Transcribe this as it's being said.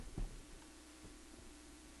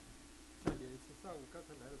我刚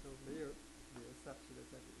才来的时候没有连上，现在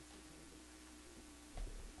再连一次。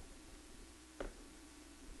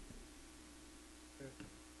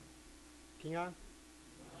平安。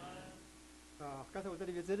刚才我在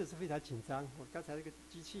那边真的是非常紧张，我刚才那个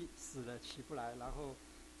机器死了起不来，然后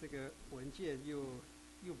这个文件又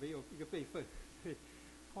没有一个备份，对，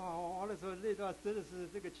哇，那时候那段真的是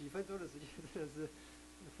这个几分钟的时间，真的是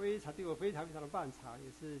对我非常的漫长，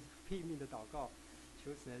也是拼命的祷告，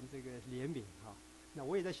求神这个怜悯哈。那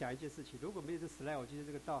我也在想一件事情，如果没有这slide，我今天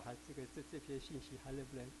这个道还这篇信息还能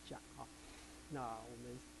不能讲啊？那我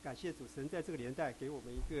们感谢主神在这个年代给我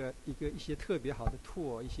们一些特别好的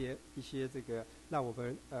tool， 一些这个让我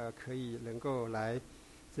们可以能够来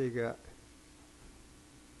这个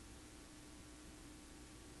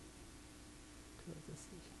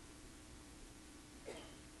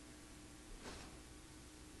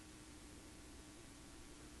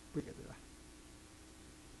不给对吧？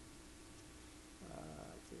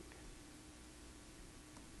这个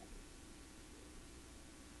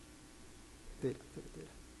对了，这个对了。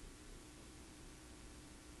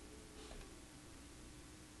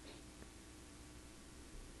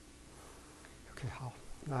OK， 好。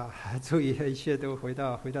注意一切都回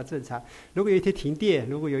到正常。如果有一天停电，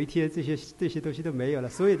如果有一天这些东西都没有了，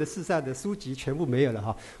所有的世上的书籍全部没有了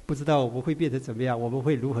哈，不知道我们会变成怎么样，我们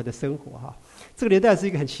会如何的生活哈？这个年代是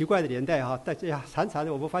一个很奇怪的年代哈，大家常常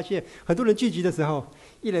的我们发现很多人聚集的时候，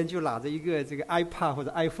一人就拿着一个这个 iPad 或者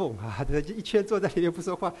iPhone 啊，一圈坐在里面不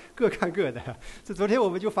说话，各看各的。这昨天我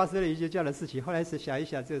们就发生了一些这样的事情，后来是想一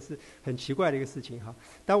想，这是很奇怪的一个事情哈。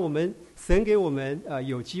当我们神给我们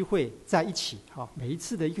有机会在一起哈，每一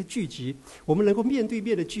次的一个聚集，我们能够面对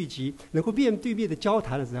面的聚集，能够面对面的交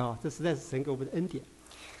谈的时候，这实在是神给我们的恩典。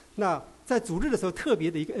那在主日的时候，特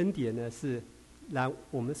别的一个恩典呢，是让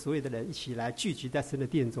我们所有的人一起来聚集在神的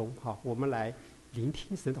殿中，哈，我们来聆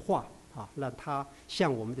听神的话，啊，让他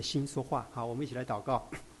向我们的心说话，好，我们一起来祷告。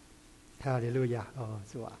哈利路亚，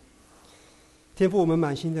主啊，天父，我们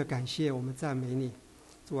满心的感谢，我们赞美你，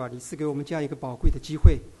主啊，你赐给我们这样一个宝贵的机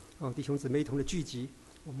会，弟兄姊妹一同的聚集。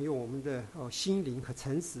我们用我们的心灵和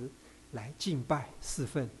诚实来敬拜侍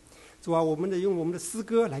奉，主啊，我们用我们的诗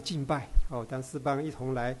歌来敬拜。当诗班一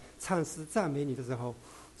同来唱诗赞美你的时候，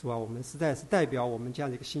主啊，我们实在是代表我们这样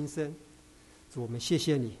的一个心声。主，我们谢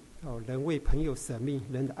谢你。人为朋友舍命，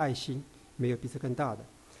人的爱心没有比这更大的。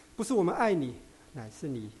不是我们爱你，乃是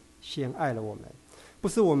你先爱了我们。不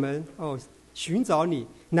是我们寻找你，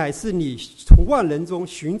乃是你从万人中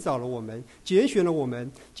寻找了我们，拣选了我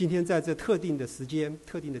们。今天在这特定的时间、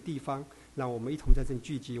特定的地方，让我们一同在这里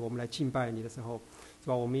聚集，我们来敬拜你的时候，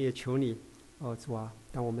主啊，我们也求你，主啊，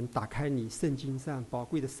当我们打开你圣经上宝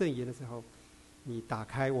贵的圣言的时候，你打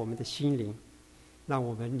开我们的心灵，让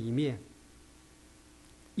我们里面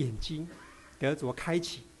眼睛得着开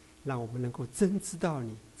启，让我们能够真知道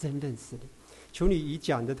你，真认识你。求你以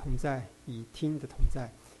讲的同在，以听的同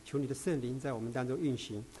在。求你的圣灵在我们当中运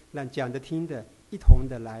行，让讲的听的一同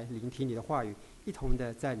的来聆听你的话语，一同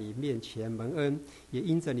的在你面前蒙恩，也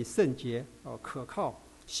因着你圣洁可靠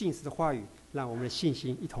信实的话语，让我们的信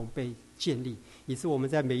心一同被建立，以致我们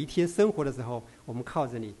在每一天生活的时候，我们靠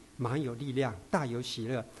着你满有力量，大有喜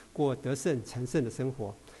乐，过得胜成圣的生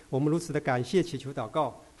活。我们如此的感谢祈求祷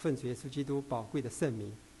告，奉主耶稣基督宝贵的圣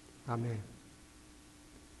名，阿们。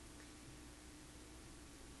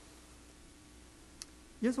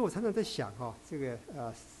有时候我常常在想这个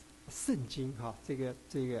圣经这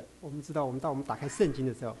个我们知道，当我们打开圣经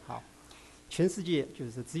的时候，全世界就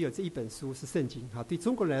是只有这一本书是圣经对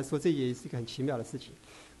中国人来说，这也是一个很奇妙的事情。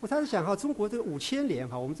我常常想中国这个5000年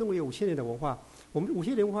我们中国有5000年的文化，我们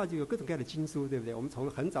5000年文化就有各种各样的经书，对不对？我们从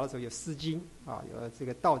很早的时候有诗经有这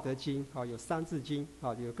个道德经有三字经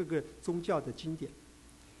有各个宗教的经典，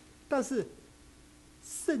但是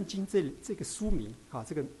圣经这个书名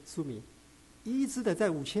这个书名一直的在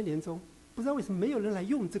5000年中，不知道为什么没有人来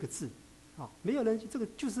用这个字，没有人，这个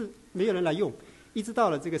就是没有人来用。一直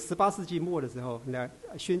到了这个18世纪末的时候，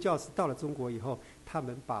宣教士到了中国以后，他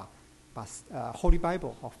们把Holy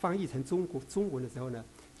Bible 翻译成中文的时候呢，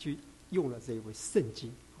就用了这一位圣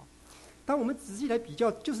经。当我们仔细来比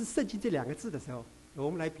较，就是圣经这2个字的时候，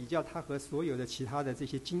我们来比较它和所有的其他的这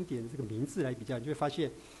些经典的这个名字来比较，你就会发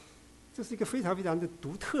现，这是一个非常非常的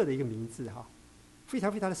独特的一个名字非常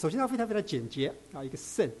非常的，首先它非常非常简洁一个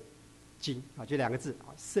圣经就2个字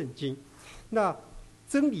圣经。那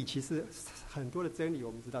真理其实很多的真理我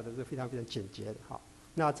们知道都是非常非常简洁的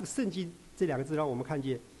那这个圣经这2个字让我们看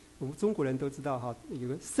见，我们中国人都知道有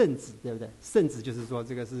个圣旨，对不对？圣旨就是说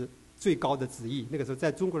这个是最高的旨意，那个时候在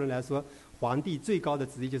中国人来说，皇帝最高的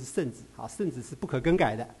旨意就是圣旨圣旨是不可更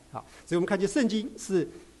改的所以我们看见圣经是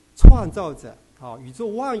创造者好，宇宙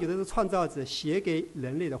万有的这个创造者写给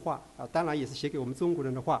人类的话啊，当然也是写给我们中国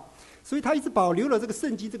人的话，所以他一直保留了这个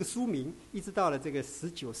圣经这个书名，一直到了这个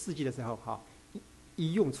19世纪的时候，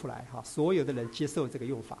一用出来所有的人接受这个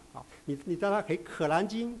用法啊。你当然可以可兰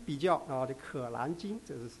经比较啊，这可兰经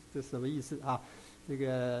这是什么意思啊？这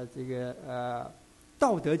个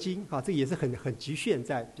道德经啊，这也是很局限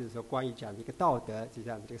在就是说关于讲一个道德这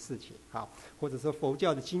样的这个事情啊，或者说佛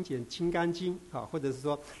教的经典《金刚经》啊，或者是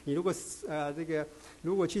说你如果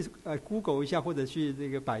如果去Google 一下或者去这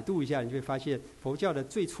个百度一下，你就会发现佛教的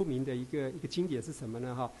最出名的一个经典是什么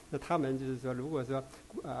呢？那他们就是说，如果说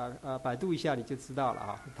百度一下你就知道了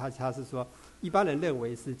啊，他是说一般人认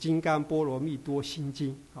为是《金刚波罗蜜多心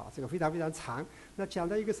经》啊，这个非常非常长。那讲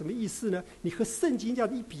到一个什么意思呢？你和圣经这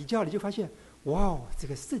样一比较，你就发现。哇哦，这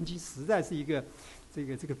个圣经实在是一个，这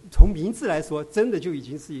个从名字来说，真的就已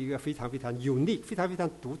经是一个非常非常unique、非常非常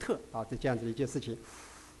独特啊的这样子的一件事情。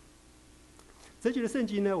整体的圣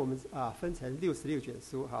经呢，我们分成66卷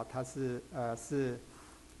书它是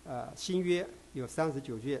新约有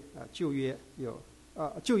39卷，旧约有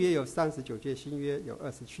39卷，新约有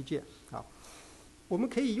27卷啊。我们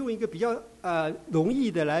可以用一个比较容易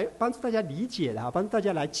的来帮助大家理解的帮助大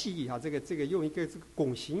家来记忆这个用一个这个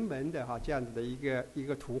拱形门的这样子的一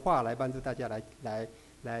个图画来帮助大家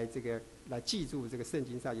来记住这个圣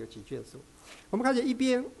经上有几卷书。我们看见一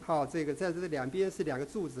边这个在这两边是两个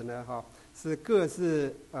柱子呢是各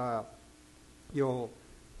是有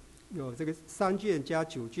这个3卷加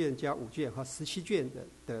9卷加5卷和17卷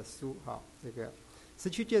的书这个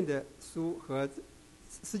17卷的书和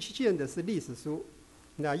17卷的是历史书。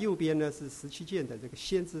那右边呢是17卷的这个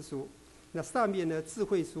先知书，那上面呢智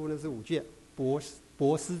慧书呢是5卷，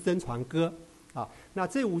博斯真传歌那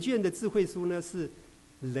这5卷的智慧书呢是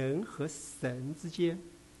人和神之间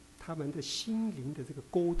他们的心灵的这个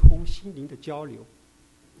沟通，心灵的交流。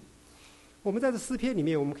我们在这诗篇里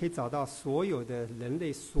面，我们可以找到所有的人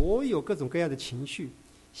类所有各种各样的情绪，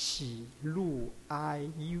喜怒哀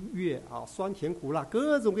悦酸甜苦辣，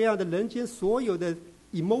各种各样的人间所有的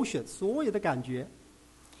emotion， 所有的感觉。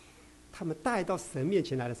他们带到神面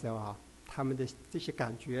前来的时候他们的这些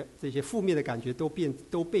感觉，这些负面的感觉都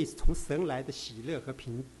被从神来的喜乐和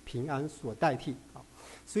平安所代替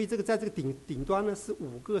所以这个在这个顶端呢是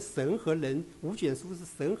5个神和人，5卷书是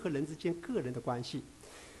神和人之间个人的关系。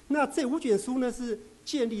那这5卷书呢是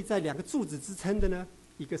建立在2个柱子支撑的呢，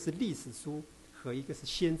一个是历史书和一个是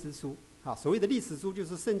先知书所谓的历史书就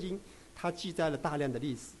是圣经，它记载了大量的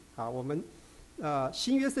历史我们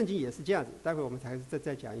新约圣经也是这样子，待会我们才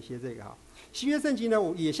再讲一些这个新约圣经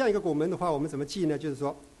呢也像一个拱门的话，我们怎么记呢？就是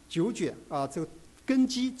说9卷这个根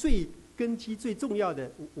基最重要的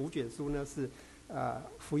5卷书呢是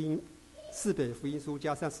福音4本福音书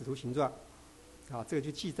加上使徒行传这个就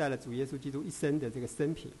记载了主耶稣基督一生的这个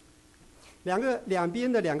生平。两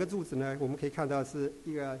边的2个柱子呢，我们可以看到是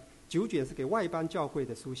一个9卷是给外邦教会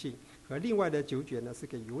的书信，和另外的9卷呢是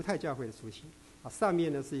给犹太教会的书信上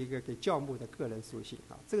面呢是一个给教牧的个人书信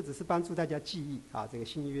这个只是帮助大家记忆这个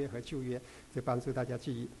新约和旧约，这帮助大家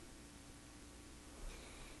记忆。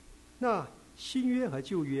那新约和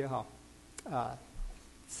旧约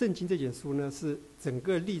圣经这卷书呢是整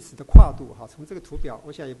个历史的跨度从这个图表，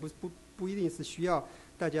我想也不一定是需要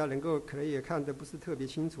大家能够可能也看得不是特别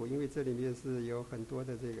清楚，因为这里面是有很多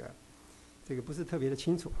的这个不是特别的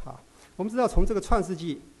清楚我们知道从这个创世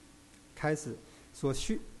纪开始所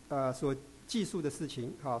记述的事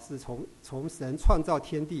情是从神创造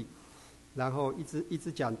天地，然后一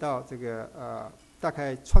直讲到这个大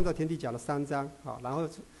概创造天地讲了3章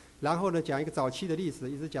然后呢讲一个早期的历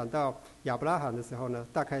史，一直讲到亚伯拉罕的时候呢，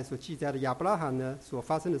大概所记载的亚伯拉罕呢所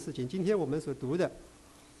发生的事情。今天我们所读的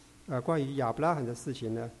关于亚伯拉罕的事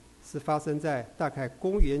情呢，是发生在大概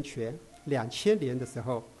公元前2000年的时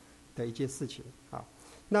候的一件事情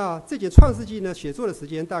那这卷创世纪呢写作的时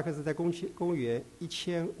间大概是在公元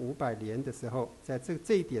1500年的时候，在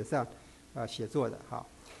这一点上写作的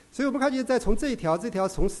所以我们看见在从这条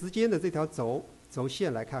从时间的这条轴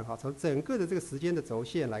线来看从整个的这个时间的轴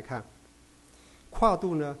线来看，跨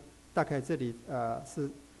度呢大概这里是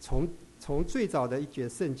从最早的一卷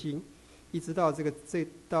圣经一直到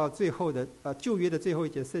到最后的旧约的最后一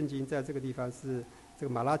卷圣经，在这个地方是这个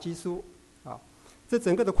马拉基书这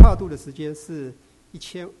整个的跨度的时间是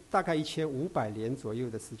大概1500年左右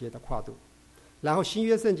的时间的跨度。然后新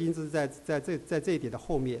约圣经是在这一点的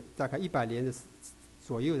后面，大概100年的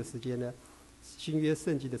左右的时间呢，新约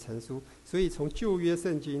圣经的成书。所以从旧约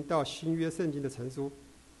圣经到新约圣经的成书，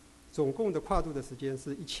总共的跨度的时间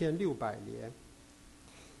是1600年。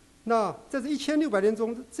那在这1600年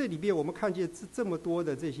中，这里面我们看见这么多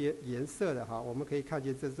的这些颜色的我们可以看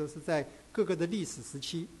见这都是在各个的历史时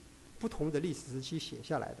期不同的历史时期写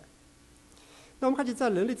下来的。那我们看见在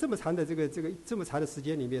人类这么长的这么长的时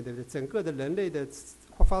间里面，对不对？整个的人类的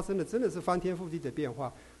发生的真的是翻天覆地的变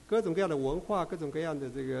化，各种各样的文化，各种各样的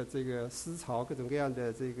这个思潮，各种各样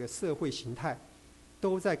的这个社会形态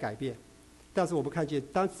都在改变。但是我们看见，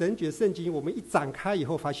当整卷圣经我们一展开以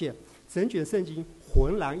后，发现整卷圣经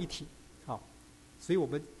浑然一体，好，所以我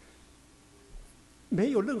们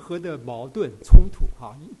没有任何的矛盾冲突，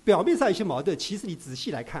哈，表面上有些矛盾，其实你仔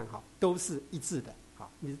细来看，哈，都是一致的，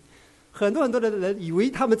好，你很多的人以为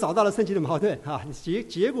他们找到了圣经的矛盾，哈，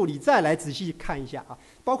结果你再来仔细看一下，啊，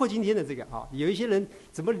包括今天的这个，啊，有一些人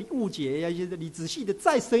怎么误解呀，一些你仔细的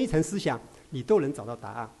再深一层思想，你都能找到答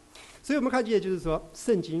案。所以我们看见就是说，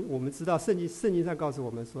圣经我们知道圣经上告诉我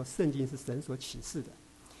们说，圣经是神所启示的，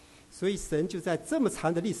所以神就在这么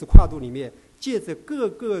长的历史跨度里面，借着各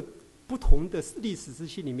个不同的历史时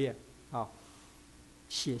期里面，啊，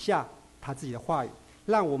写下他自己的话语，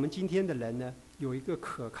让我们今天的人呢有一个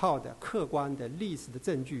可靠的、客观的历史的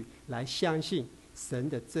证据来相信神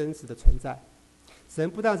的真实的存在。神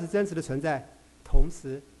不但是真实的存在，同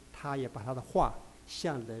时他也把他的话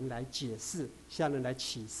向人来解释，向人来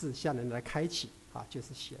启示，向人来开启，啊，就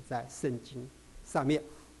是写在圣经上面。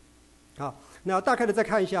好，那大概的再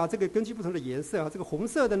看一下，这个根据不同的颜色，这个红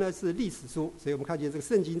色的呢是历史书，所以我们看见这个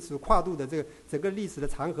圣经是跨度的这个整个历史的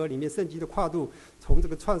长河里面，圣经的跨度从这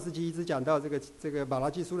个创世纪一直讲到这个马拉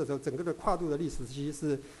基书的时候，整个的跨度的历史期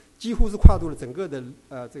是几乎是跨度了整个的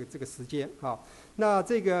这个时间。好，那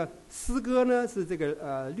这个诗歌呢是这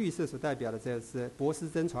个绿色所代表的，这个是博斯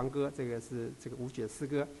真传歌，这个是这个5卷诗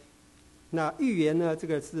歌。那预言呢，这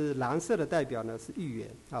个是蓝色的代表呢是预言，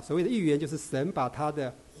啊，所谓的预言就是神把他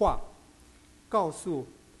的话告诉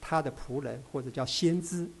他的仆人，或者叫先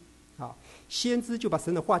知，啊，先知就把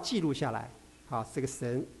神的话记录下来，啊，这个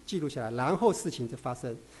神记录下来，然后事情就发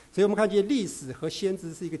生。所以我们看见历史和先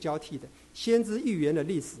知是一个交替的，先知预言了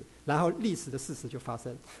历史，然后历史的事实就发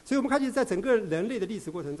生。所以我们看见在整个人类的历史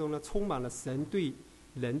过程中呢，充满了神对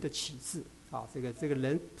人的启示，啊，这个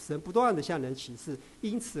人神不断的向人启示，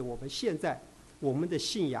因此我们现在我们的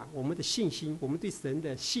信仰、我们的信心、我们对神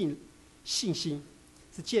的信心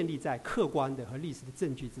是建立在客观的和历史的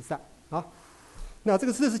证据之上。好，那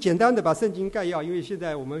这是简单的把圣经概要，因为现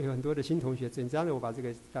在我们有很多的新同学，简单的我把这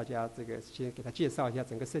个大家这个先给他介绍一下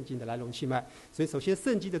整个圣经的来龙去脉。所以首先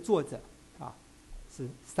圣经的作者，啊，是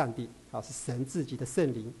上帝，啊，是神自己的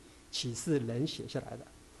圣灵启示人写下来的。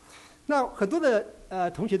那很多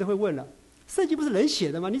的同学都会问了，圣经不是人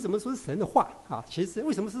写的吗？你怎么说是神的话？啊，其实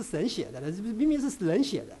为什么是神写的呢？明明是人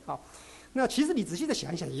写的。好，那其实你仔细的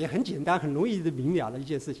想一想，也很简单，很容易的明了的一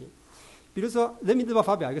件事情。比如说人民日报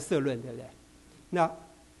发表一个社论，对不对？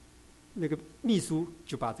那个秘书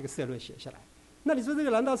就把这个社论写下来。那你说这个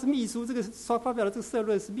难道是秘书这个发表的这个社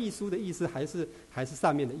论是秘书的意思，还是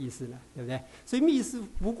上面的意思呢？对不对？所以秘书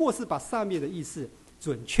不过是把上面的意思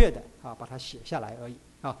准确的，啊，把它写下来而已。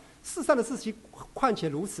啊，世上的事情况且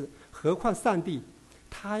如此，何况上帝，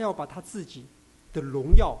他要把他自己的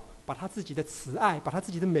荣耀，把他自己的慈爱，把他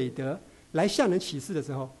自己的美德来向人启示的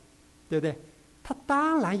时候，对不对？他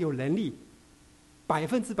当然有能力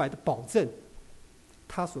100%的保证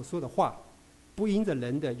他所说的话不因着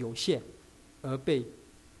人的有限而被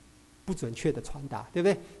不准确的传达，对不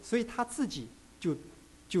对？所以他自己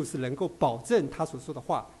就是能够保证他所说的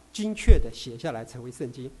话精确的写下来成为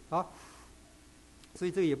圣经。好，所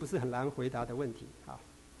以这个也不是很难回答的问题。好，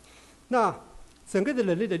那整个的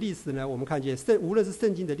人类的历史呢，我们看见无论是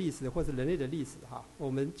圣经的历史或是人类的历史，哈，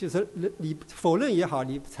我们就是你否认也好，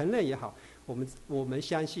你承认也好，我们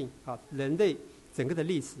相信，啊，人类整个的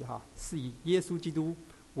历史，哈，是以耶稣基督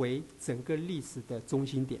为整个历史的中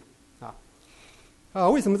心点。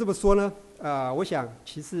为什么这么说呢？我想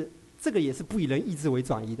其实这个也是不以人意志为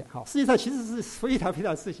转移的。好，世界上其实是非常非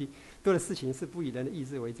常多的事情是不以人的意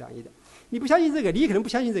志为转移的。你不相信这个，你也可能不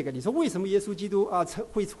相信这个。你说为什么耶稣基督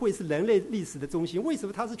会是人类历史的中心？为什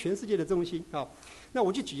么他是全世界的中心？那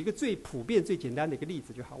我就举一个最普遍、最简单的一个例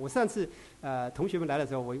子就好。我上次同学们来的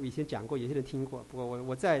时候，我以前讲过，有些人听过，不过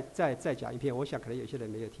我再讲一遍，我想可能有些人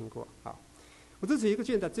没有听过。好，我这是一个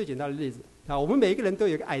最简单的例子。我们每一个人都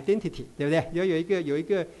有一个 identity， 对不对？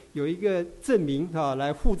有一个证明，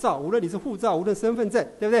来护照，无论你是护照，无论身份证，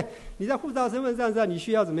对不对？你在护照、身份证上，你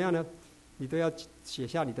需要怎么样呢？你都要写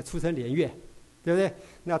下你的出生年月，对不对？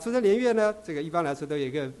那出生年月呢，这个一般来说都有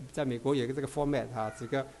一个，在美国有一个这个 format， 这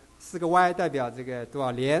个4个 Y 代表这个多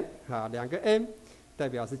少年，2个 N 代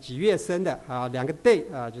表是几月生的，2个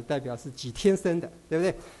day 就代表是几天生的，对不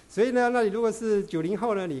对？所以呢，那你如果是90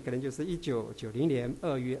后呢，你可能就是1990年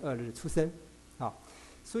2月2日出生。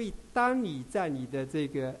所以当你在你的这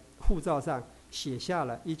个护照上写下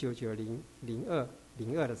了1990、02、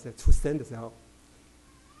02的时候出生的时候，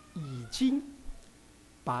已经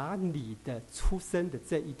把你的出生的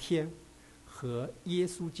这一天和耶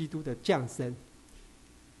稣基督的降生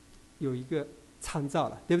有一个参照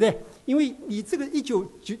了，对不对？因为你这个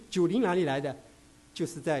1990哪里来的？就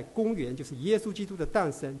是在公元，就是耶稣基督的诞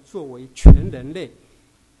生作为全人类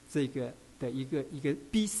这个的一个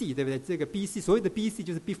BC， 对不对？这个 BC 所谓的 BC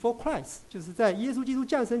就是 Before Christ， 就是在耶稣基督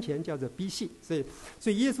降生前叫做 BC， 所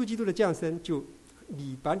以耶稣基督的降生就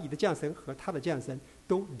你把你的降生和他的降生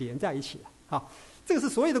都连在一起了。好，这个是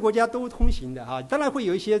所有的国家都通行的哈。当然会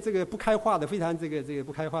有一些这个不开化的非常这个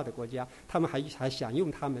不开化的国家，他们还想用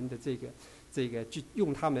他们的这个就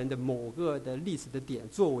用他们的某个的历史的点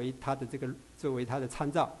作为他的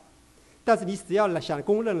参照。但是你只要想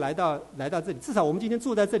公认来到这里，至少我们今天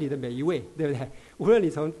坐在这里的每一位，对不对？无论你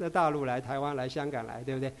从大陆来、台湾来、香港来，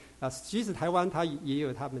对不对？即使台湾它也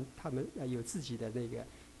有他们有自己的那个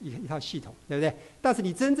一套系统，对不对？但是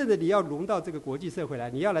你真正的你要融到这个国际社会来，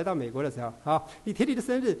你要来到美国的时候，啊，你填你的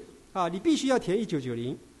生日啊，你必须要填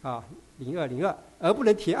1990啊02，而不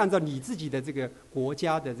能填按照你自己的这个国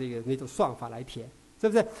家的这个那种算法来填，是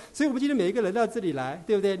不是？所以我们今天每一个人到这里来，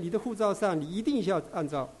对不对？你的护照上你一定要按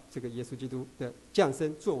照这个耶稣基督的降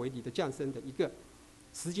生作为你的降生的一个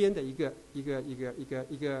时间的一个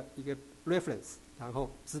reference， 然后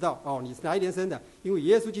知道哦你是哪一年生的，因为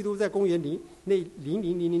耶稣基督在公元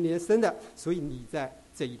0000年生的，所以你在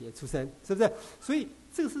这一年出生，是不是？所以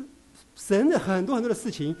这个是神的很多的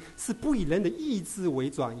事情是不以人的意志为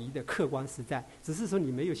转移的客观实在，只是说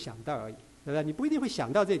你没有想到而已，对不对？你不一定会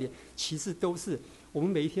想到这一点，其实都是我们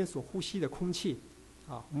每一天所呼吸的空气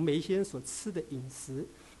啊，我们每一天所吃的饮食，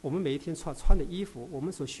我们每一天穿的衣服，我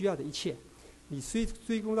们所需要的一切，你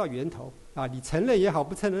追踪到源头啊，你承认也好，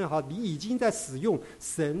不承认也好，你已经在使用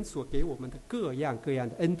神所给我们的各样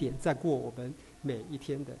的恩典，在过我们每一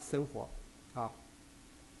天的生活啊。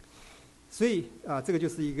所以啊，这个就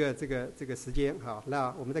是一个这个时间哈。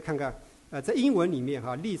那我们再看看，在英文里面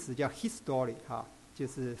哈，历史叫 history 哈，就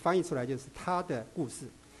是翻译出来就是他的故事。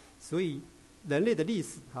所以人类的历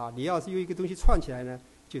史哈，你要是用一个东西串起来呢，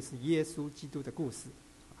就是耶稣基督的故事。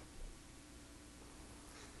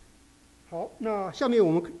好，那下面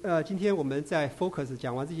我们今天我们在 focus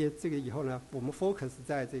讲完这个以后呢，我们 focus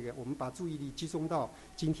在这个，我们把注意力集中到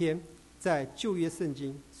今天在旧约圣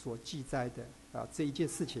经所记载的这一件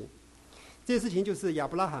事情。这件事情就是亚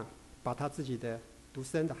伯拉罕把他自己的独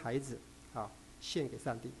生的孩子献给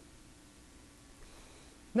上帝。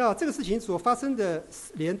那这个事情所发生的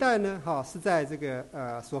年代呢，是在这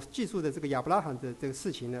个所记述的这个亚伯拉罕的这个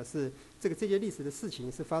事情呢，是这些历史的事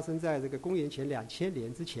情是发生在这个公元前2000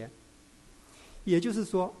年之前。也就是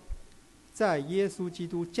说，在耶稣基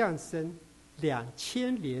督降生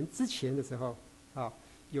2000年之前的时候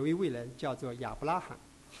有一位人叫做亚伯拉罕。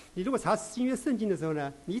你如果查新约圣经的时候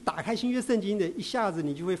呢，你打开新约圣经的一下子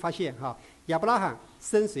你就会发现亚伯拉罕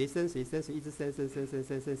生谁，一直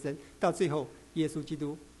生，到最后耶稣基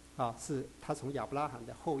督是他从亚伯拉罕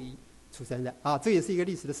的后裔出生的这也是一个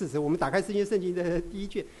历史的事实。我们打开新约圣经的第一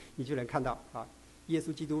卷，你就能看到耶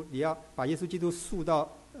稣基督，你要把耶稣基督溯到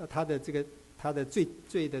他的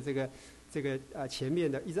最的这个前面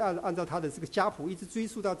的，一直按照他的这个家谱一直追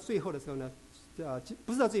溯到最后的时候呢，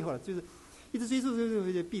不是到最后了，就是一直追溯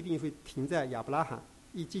就必定会停在亚伯拉罕，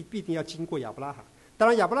必定要经过亚伯拉罕。当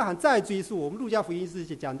然亚伯拉罕再追溯，我们路加福音是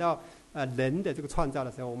讲到人的这个创造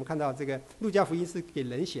的时候，我们看到这个路加福音是给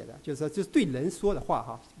人写的，就是说就是对人说的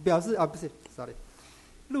话表示不是 sorry，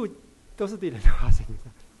 都是对人的话。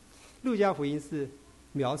路加福音是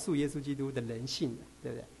描述耶稣基督的人性的，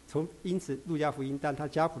对不对？因此路加福音当他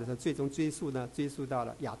家谱的时候，最终追溯到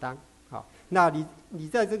了亚当。那你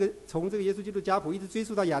在从这个耶稣基督家谱一直追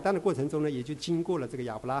溯到亚当的过程中呢，也就经过了这个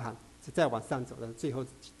亚伯拉罕，再往上走的，最后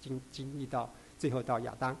经历到最后到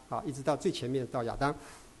亚当一直到最前面到亚当。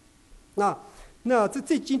那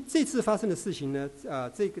这次发生的事情呢，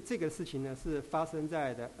这个事情呢是发生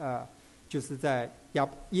在就是在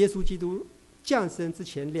耶稣基督降生之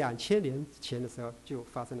前2000年前的时候就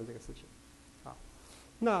发生了这个事情。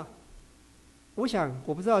那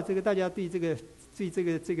我不知道大家对这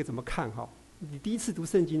个怎么看你第一次读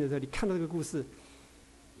圣经的时候，你看到这个故事，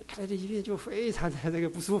你看到这一遍就非常的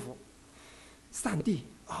不舒服。上帝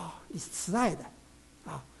你是慈爱的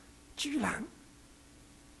居然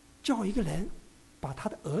叫一个人把他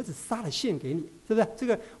的儿子杀了献给你，是不是？这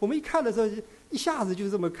个我们一看的时候一下子就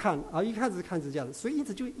这么看一开始看是这样子，所以因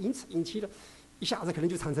此就引起了一下子可能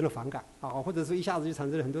就产生了反感或者说一下子就产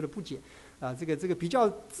生了很多的不解这个比较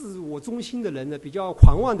自我中心的人呢，比较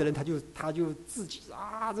狂妄的人，他就自己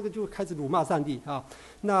这个就开始辱骂上帝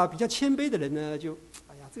那比较谦卑的人呢，就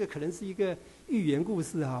这个可能是一个寓言故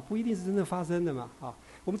事啊，不一定是真正发生的嘛啊。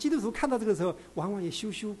我们基督徒看到这个时候，往往也羞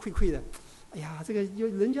羞愧愧的。哎呀，这个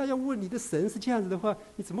人家要问你的神是这样子的话，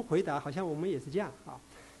你怎么回答？好像我们也是这样啊。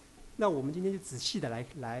那我们今天就仔细的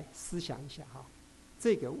来思想一下哈，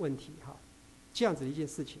这个问题哈，这样子的一件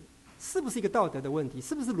事情，是不是一个道德的问题？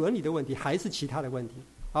是不是伦理的问题？还是其他的问题？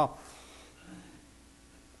啊？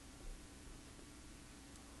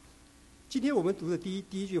今天我们读的第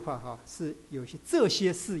一句话哈，是有些这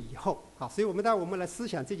些事以后好，所以当我们来思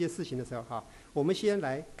想这件事情的时候哈，我们先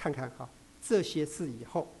来看看哈，这些事以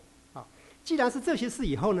后啊，既然是这些事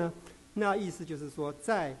以后呢，那意思就是说，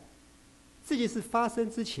在这件事发生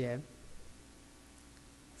之前，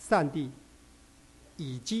上帝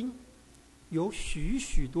已经有许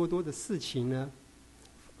许多多的事情呢，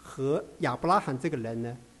和亚伯拉罕这个人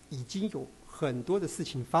呢，已经有很多的事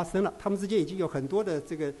情发生了，他们之间已经有很多的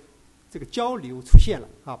这个交流出现了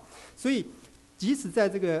啊，所以即使在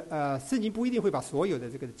这个圣经不一定会把所有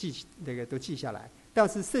的这个都记下来，但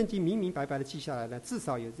是圣经明明白白的记下来呢，至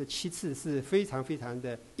少有这7次是非常非常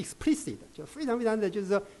的 explicit 的，就非常非常的就是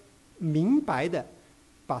说明白的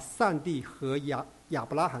把上帝和亚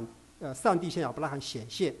伯拉罕上帝向亚伯拉罕显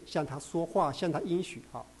现，向他说话，向他应许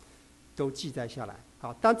啊，都记载下来。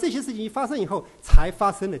好，当这些事情一发生以后，才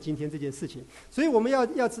发生了今天这件事情。所以我们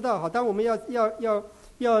要知道，好，当我们要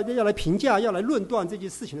来评价、要来论断这件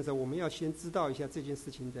事情的时候，我们要先知道一下这件事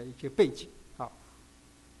情的一些背景。好，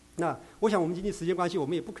那我想我们今天时间关系，我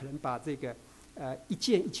们也不可能把这个一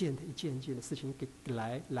件一件的事情给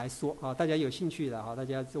来说啊。大家有兴趣的啊，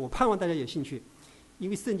我盼望大家有兴趣，因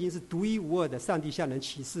为圣经是独一无二的，上帝向人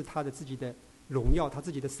启示他的自己的荣耀，他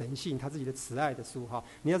自己的神性，他自己的慈爱的书哈。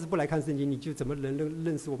你要是不来看圣经，你就怎么能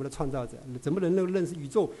认识我们的创造者？怎么能认识宇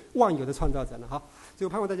宙万有的创造者呢？哈，所以我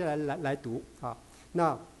盼望大家来读啊。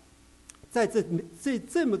那在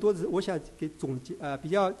这么多次，我想给总结比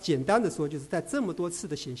较简单的说，就是在这么多次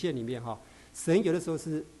的显现里面哈，神有的时候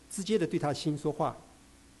是直接的对他的心说话，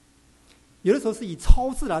有的时候是以超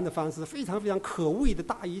自然的方式，非常非常可畏的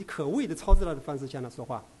超自然的方式向他说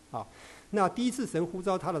话啊。那第一次神呼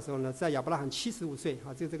召他的时候呢，在亚伯拉罕75岁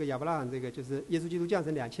啊，这个亚伯拉罕就是耶稣基督降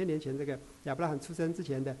生2000年前，这个亚伯拉罕出生之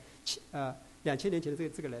前的2000年前的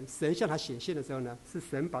这个人，神向他显现的时候呢，是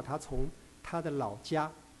神把他从他的老家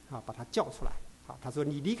啊把他叫出来啊，他说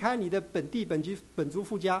你离开你的本地本族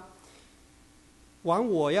父家，往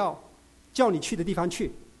我要叫你去的地方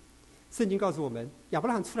去。圣经告诉我们，亚伯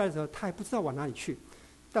拉罕出来的时候，他还不知道往哪里去。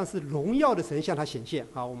但是荣耀的神向他显现，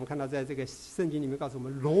好，我们看到在这个圣经里面告诉我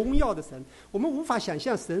们，荣耀的神，我们无法想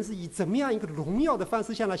象神是以怎么样一个荣耀的方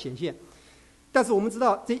式向他显现。但是我们知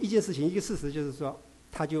道这一件事情，一个事实就是说，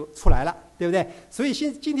他就出来了，对不对？所以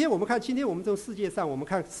今天我们看，今天我们这个世界上，我们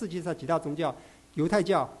看世界上几大宗教，犹太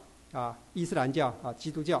教啊、伊斯兰教啊、基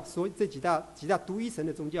督教，所以这几大独一神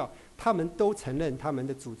的宗教，他们都承认他们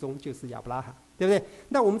的祖宗就是亚伯拉罕，对不对？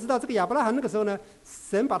那我们知道这个亚伯拉罕那个时候呢，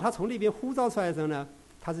神把他从那边呼召出来的时候呢，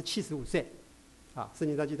他是75岁，啊，圣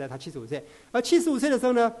经上记载他75岁，而75岁的时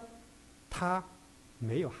候呢，他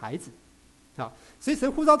没有孩子，啊，所以神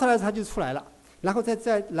呼召他来，他就出来了。然后在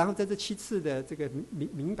这7次的这个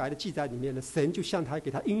明白的记载里面呢，神就向他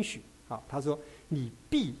给他应许，啊，他说你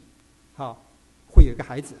必，会有一个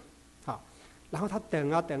孩子，啊，然后他等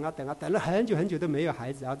了很久很久都没有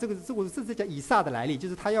孩子啊，这叫以撒的来历，就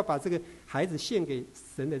是他要把这个孩子献给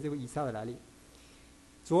神的这个以撒的来历。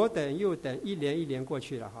左等右等，一年过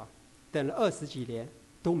去了哈，等了20几年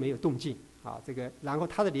都没有动静啊。然后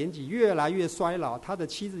他的年纪越来越衰老，他的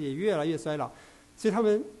妻子也越来越衰老，所以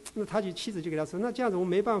妻子就给他说，那这样子我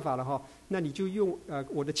没办法了哈，那你就用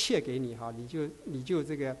我的妾给你哈，你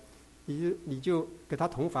就跟他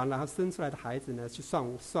同房，然后生出来的孩子呢，就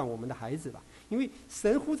算我们的孩子吧。因为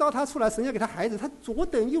神呼召他出来，神要给他孩子，他左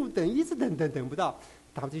等右等，一直等不到，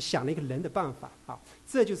他们就想了一个人的办法啊，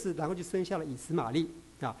然后就生下了以实玛利。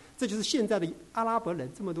啊，这就是现在的阿拉伯人，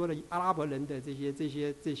这么多的阿拉伯人的这些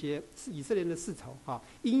以色列人的世仇啊，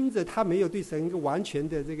因着他没有对神一个完全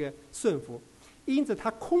的这个顺服，因着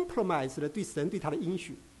他 compromise 了对神对他的应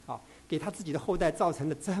许啊，给他自己的后代造成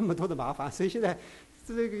了这么多的麻烦，所以现在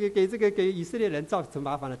给以色列人造成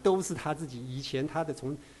麻烦的都是他自己以前他的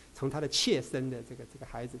从他的妾生的这个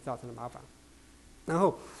孩子造成的麻烦，然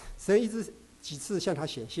后神一直几次向他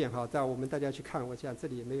显现哈，在我们大家去看，我想这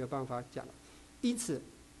里也没有办法讲了。因此，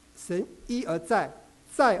神一而再、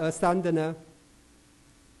再而三的呢，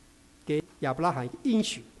给亚伯拉罕一个应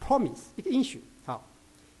许 （promise）， 一个应许。好，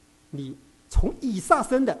你从以撒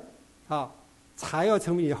生的，才要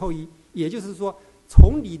成为你的后裔。也就是说，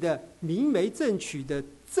从你的明媒正娶的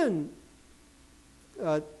正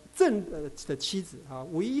的妻子啊，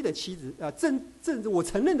唯一的妻子啊，我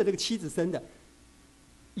承认的这个妻子生的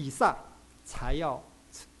以撒，才要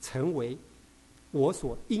成为我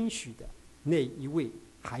所应许的那一位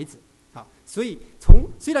孩子。好，所以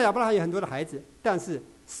虽然亚伯拉罕有很多的孩子，但是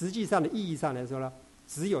实际上的意义上来说呢，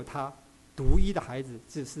只有他独一的孩子，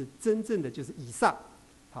就是真正的就是以撒，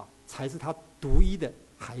好，才是他独一的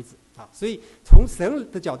孩子啊。所以从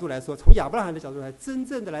神的角度来说，从亚伯拉罕的角度来，真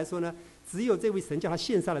正的来说呢，只有这位神叫他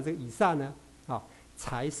献上的这个以撒呢，啊，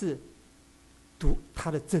才是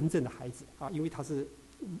他的真正的孩子啊，因为他是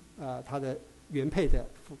他的原配的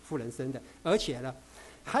妇人生的，而且呢，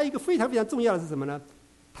还有一个非常非常重要的是什么呢？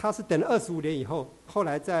他是等了25年以后，后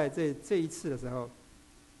来在这一次的时候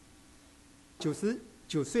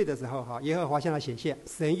，99岁的时候，哈，耶和华向他显现，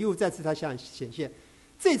神又再次他向显现。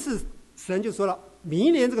这次神就说了，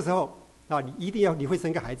明年这个时候啊，你会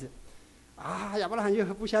生个孩子。啊，亚伯拉罕就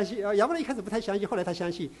不相信，亚伯拉罕一开始不太相信，后来他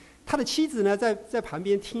相信。他的妻子呢，在旁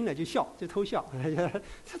边听了就笑，就偷笑。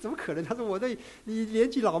他怎么可能？他说你年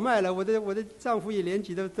纪老迈了，我的丈夫也年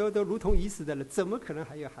纪都如同已死的了，怎么可能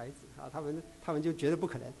还有孩子啊？他们就觉得不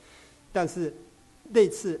可能。但是那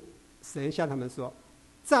次神向他们说，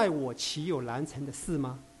在我岂有难成的事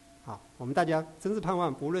吗？啊，我们大家真是盼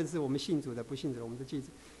望，不论是我们信主的不信主的，我们的记者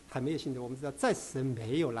还没有信主，我们知道在神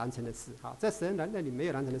没有难成的事啊，在神那里没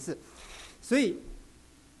有难成的事。所以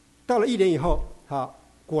到了1年以后，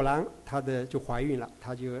果然她就怀孕了，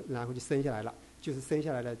她然后就生下来了，就是生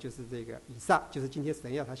下来的就是这个以撒，就是今天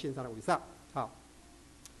神要她献上的以撒啊。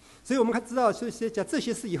所以我们还知道，所以讲这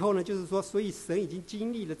些事以后呢，就是说，所以神已经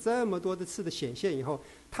经历了这么多的次的显现以后，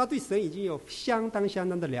他对神已经有相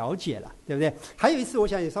当的了解了，对不对？还有一次，我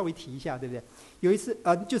想也稍微提一下，对不对？有一次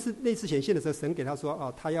就是那次显现的时候，神给他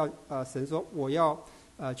说他要神说我要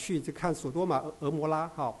去看索多玛、俄摩拉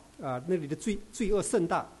那里的罪恶甚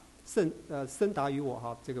大，深达于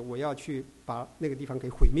我这个我要去把那个地方给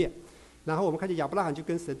毁灭。然后我们看见亚伯拉罕就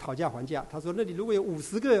跟神讨价还价，他说那里如果有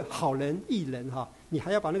50个好人义人你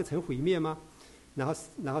还要把那个城毁灭吗？然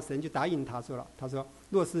后神就答应他说了，他说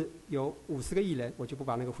若是有50个义人，我就不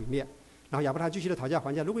把那个毁灭。然后亚伯拉罕继续的讨价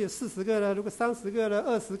还价，如果有40个呢？如果30个呢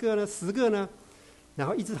？20个呢？10个呢？然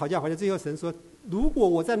后一直讨价还价，最后神说，如果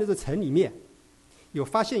我在那座城里面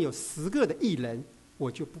发现有10个的义人，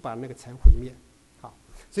我就不把那个城毁灭。好，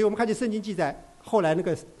所以我们看见圣经记载，后来那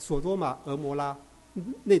个索多玛、俄摩拉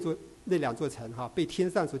那2座城被天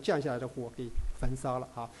上所降下来的火给焚烧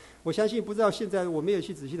了我相信不知道现在我没有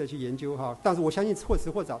去仔细的去研究但是我相信或迟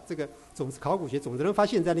或早，这个考古学总是能发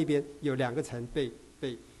现在那边有2个城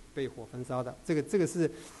被火焚烧的。这个是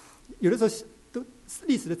有的时候都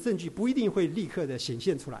历史的证据不一定会立刻的显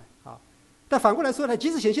现出来但反过来说呢，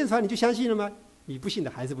即使显现出来，你就相信了吗？你不信的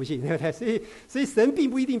还是不信，对不对？所以神并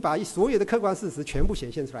不一定把所有的客观事实全部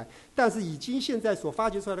显现出来，但是已经现在所发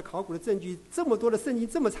掘出来的考古的证据，这么多的圣经，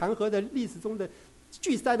这么长河的历史中的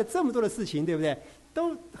聚塞的这么多的事情，对不对？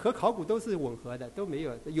都和考古都是吻合的，都没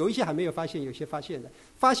有一些还没有发现，有些发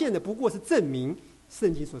现的不过是证明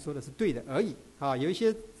圣经所说的是对的而已有一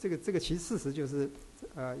些这个其实事实就是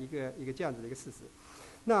一个这样子的一个事实。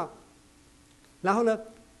那然后呢，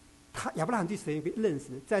亚伯拉罕对神有个认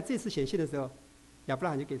识，在这次显现的时候，亚伯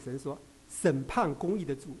拉罕就给神说：“审判公义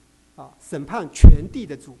的主审判全地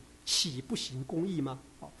的主，岂不行公义吗？”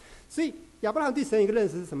所以亚伯拉罕对神有一个认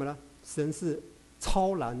识是什么呢？神是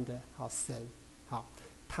超然的神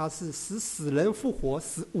他是使死人复活，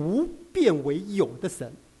使无变为有的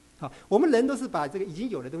神我们人都是把这个已经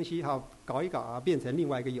有的东西搞一搞变成另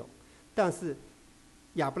外一个有，但是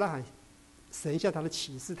亚伯拉罕神向他的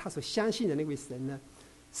启示，他所相信的那位神呢，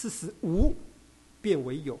是使无变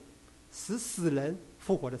为有，使死人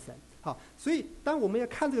复活的神所以当我们要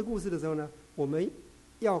看这个故事的时候呢，我们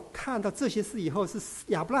要看到这些事以后，是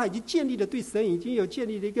亚伯拉罕已经建立了对神已经有建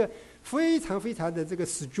立了一个非常非常的这个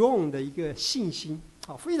strong 的一个信心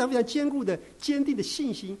非常非常坚固的坚定的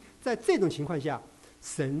信心。在这种情况下，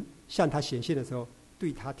神向他显现的时候，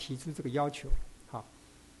对他提出这个要求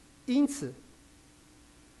因此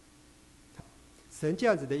神这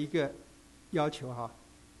样子的一个要求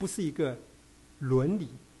不是一个伦理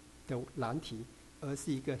的难题，而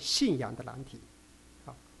是一个信仰的难题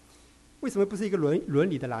为什么不是一个伦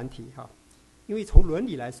理的难题因为从伦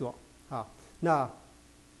理来说那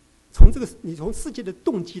你从世界的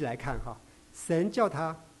动机来看神叫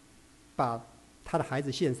他把他的孩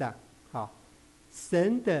子献上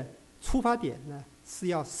神的出发点呢是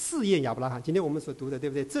要试验亚伯拉罕。今天我们所读的对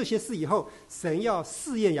不对？这些事以后，神要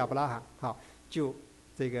试验亚伯拉罕就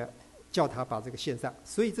这个叫他把这个献上，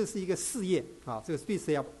所以这是一个试验这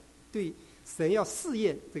个对神要试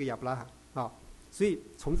验这个亚伯拉罕所以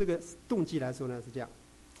从这个动机来说呢是这样。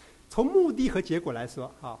从目的和结果来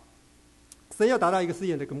说神要达到一个试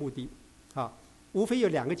验的一个目的无非有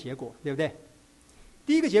2个结果，对不对？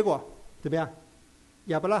第一个结果怎么样？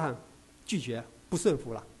亚伯拉罕拒绝，不顺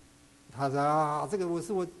服了。他说啊，这个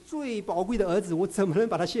是我最宝贵的儿子，我怎么能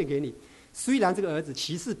把他献给你？虽然这个儿子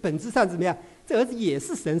其实本质上怎么样，这儿子也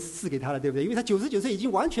是神赐给他的，对不对？因为他99岁已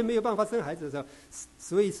经完全没有办法生孩子的时候，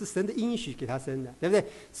所以是神的应许给他生的，对不对？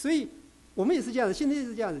所以我们也是这样子，现在也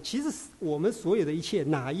是这样子。其实我们所有的一切，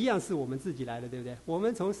哪一样是我们自己来的，对不对？我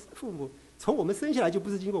们从父母从我们生下来就不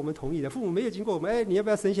是经过我们同意的，父母没有经过我们，哎，你要不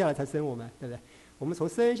要生下来才生我们，对不对？我们从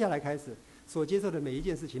生下来开始所接受的每一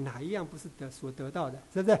件事情，哪一样不是所得到的，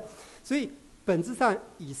是不是？所以本质上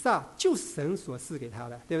以撒就是神所赐给他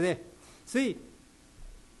的，对不对？所以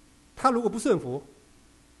他如果不顺服，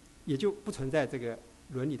也就不存在这个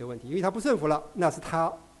伦理的问题，因为他不顺服了，那是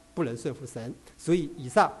他不能顺服神，所以以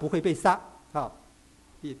撒不会被杀。好，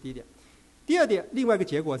第一点。第二点，另外一个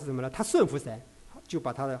结果是什么呢？他顺服神，就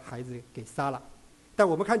把他的孩子给杀了。但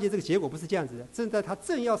我们看见这个结果不是这样子的，正在他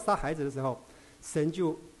正要杀孩子的时候，神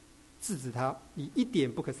就制止他，你一点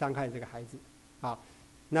不可伤害这个孩子。啊，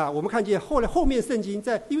那我们看见后面圣经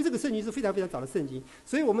因为这个圣经是非常非常早的圣经，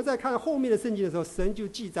所以我们在看后面的圣经的时候，神就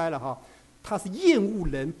记载了他是厌恶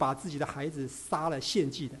人把自己的孩子杀了献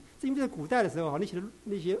祭的。因为在古代的时候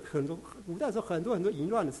那些很多古代的时候很多淫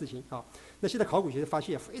乱的事情那现在考古学发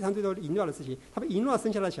现非常多淫乱的事情，他们淫乱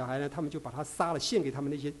生下来的小孩呢，他们就把他杀了献给他们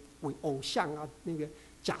那些为偶像啊那个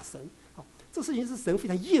假神这事情是神非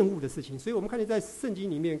常厌恶的事情，所以我们看见在圣经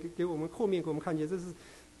里面给我们后面给我们看见，这是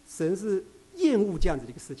神是厌恶这样子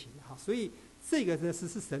的一个事情所以这个呢是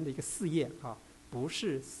神的一个试验不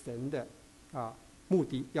是神的目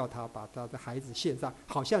的要他把他的孩子献上，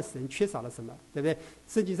好像神缺少了什么，对不对？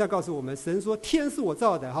圣经上告诉我们，神说天是我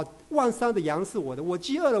造的万山的羊是我的，我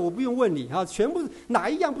饥饿了我不用问你全部哪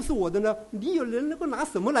一样不是我的呢？你有人能够拿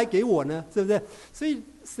什么来给我呢？是不是？所以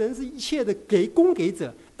神是一切的供给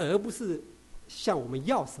者，而不是向我们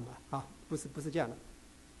要什么不是这样的。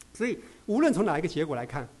所以无论从哪一个结果来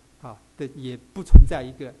看也不存在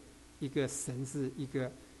一个神是一个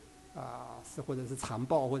是或者是残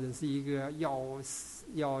暴，或者是一个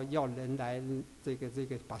要人来这个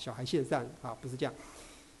把小孩献上不是这样。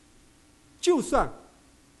就算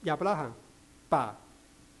亚伯拉罕把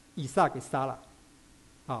以撒给杀了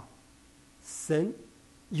神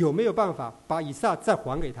有没有办法把以撒再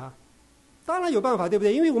还给他？当然有办法，对不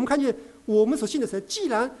对？因为我们看见我们所信的神，既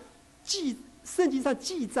然圣经上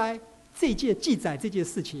记载这件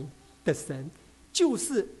事情的神，就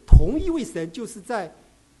是同一位神，就是在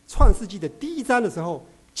创世纪的第1章的时候，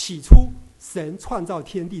起初神创造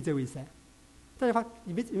天地这位神。大家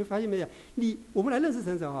你们发现没有？我们来认识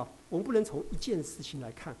神的时候我们不能从一件事情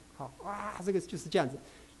来看这个就是这样子。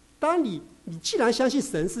当你既然相信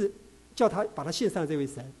神是叫他把他献上这位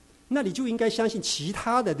神，那你就应该相信其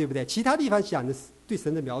他的，对不对？其他地方讲的对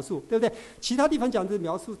神的描述，对不对？其他地方讲的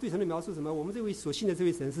描述对神的描述什么？我们这位所信的这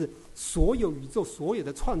位神是所有宇宙所有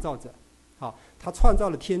的创造者他创造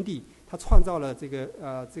了天地，他创造了这个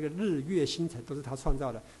日月星辰都是他创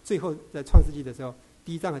造的。最后在创世纪的时候，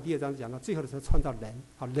第1章和第2章讲到最后的时候创造人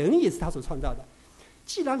人也是他所创造的。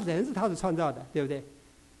既然人是他所创造的，对不对？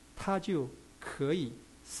他就可以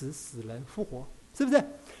使死人复活，是不是？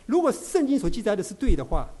如果圣经所记载的是对的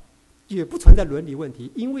话，也不存在伦理问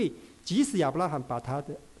题，因为即使亚伯拉罕把他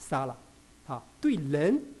的杀了对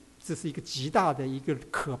人这是一个极大的一个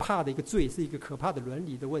可怕的一个罪，是一个可怕的伦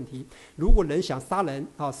理的问题。如果人想杀人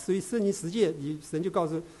所以圣经十诫神就告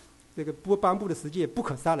诉这个颁布的十诫不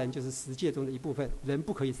可杀人，就是十诫中的一部分，人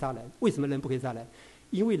不可以杀人。为什么人不可以杀人？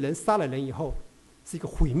因为人杀了人以后是一个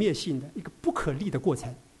毁灭性的一个不可逆的过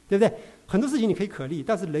程，对不对？很多事情你可以可逆，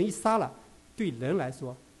但是人一杀了，对人来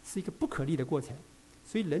说是一个不可逆的过程，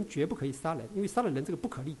所以人绝不可以杀人，因为杀了人这个不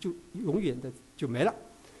可逆就永远的就没了。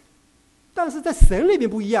但是在神那边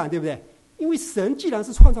不一样，对不对？因为神既然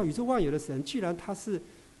是创造宇宙万有的神，既然他是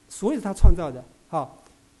所有是他创造的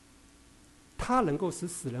他能够使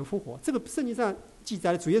死人复活。这个圣经上记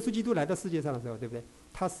载了主耶稣基督来到世界上的时候，对不对？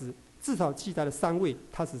他使至少记载了3位，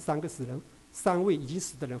他使3位已经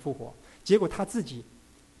死的人复活。结果他自己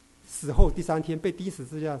死后第3天被钉死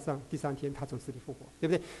字架上，第3天他从死里复活，对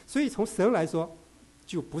不对？所以从神来说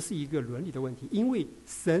就不是一个伦理的问题，因为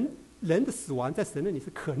人的死亡在神那里是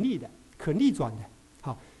可逆的，可逆转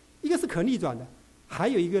的。一个是可逆转的，还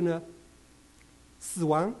有一个呢，死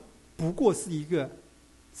亡不过是一个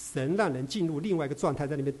神让人进入另外一个状态，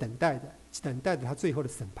在那边等待着他最后的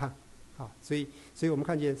审判。所以我们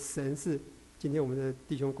看见神是今天我们的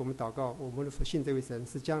弟兄给我们祷告，我们所信这位神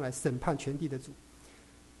是将来审判全地的主。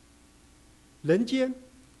人间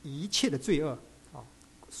一切的罪恶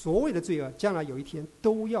所谓的罪恶，将来有一天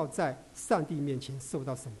都要在上帝面前受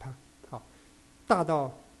到审判。大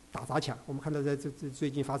到打砸抢。我们看到在这最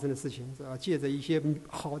近发生的事情，借着一些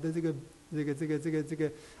好的这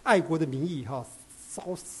个爱国的名义哈，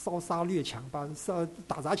烧杀掠抢，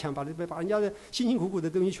打砸抢，把人家的辛辛苦苦的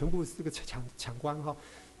东西全部这个抢光哈。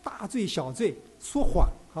大罪小罪，说谎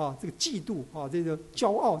哈，这个嫉妒啊，这个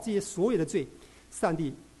骄傲，这些所有的罪，上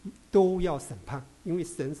帝都要审判，因为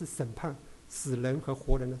神是审判死人和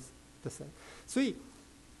活人的神。所以，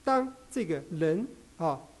当这个人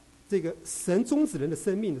啊，这个神终止人的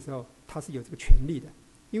生命的时候，他是有这个权利的，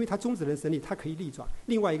因为他终止人生命，他可以逆转。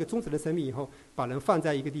另外一个终止人生命以后，把人放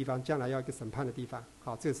在一个地方，将来要一个审判的地方。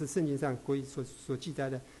好，这个是圣经上所记载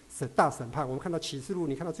的大审判。我们看到启示录，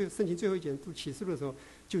你看到圣经最后一节读启示录的时候，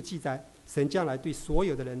就记载神将来对所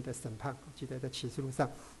有的人的审判，记载在启示录上。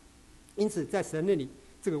因此，在神那里，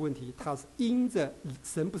这个问题他是因着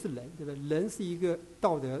神不是人，对不对？人是一个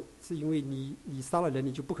道德，是因为你杀了人，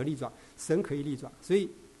你就不可逆转，神可以逆转。所以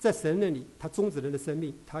在神那里，他终止人的生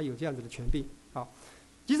命，他有这样子的权柄。好，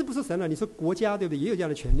即使不说神了，你说国家对不对？也有这样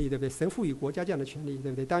的权利，对不对？神赋予国家这样的权利，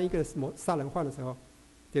对不对？当一个杀人犯的时候，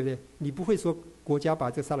对不对？你不会说国家把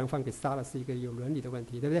这个杀人犯给杀了是一个有伦理的问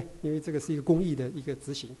题，对不对？因为这个是一个公义的一个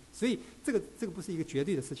执行，所以这个不是一个绝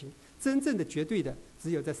对的事情。真正的绝对的，只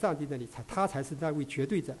有在上帝那里他才是那位绝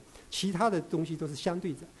对者，其他的东西都是相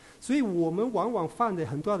对者。所以我们往往犯的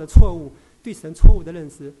很多的错误，对神错误的认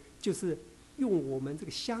识，就是用我们这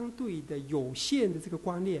个相对的有限的这个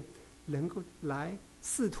观念，能够来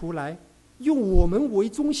试图来用我们为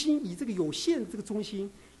中心，以这个有限的这个中心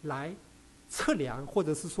来测量，或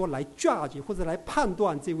者是说来 judge， 或者来判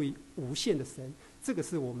断这位无限的神，这个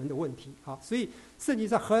是我们的问题。好，所以圣经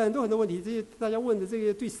上很多问题，这些大家问的这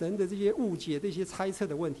些对神的这些误解、这些猜测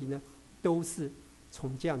的问题呢，都是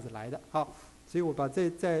从这样子来的。好，所以我把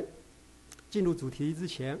在进入主题之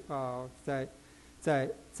前啊，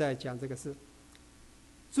再讲这个事。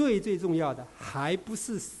最重要的，还不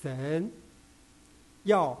是神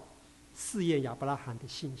要试验亚伯拉罕的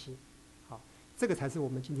信心。这个才是我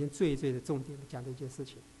们今天最的重点讲的一件事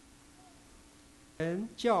情。神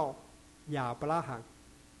叫亚伯拉罕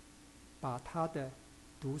把他的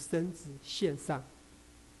独生子献上，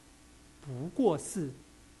不过是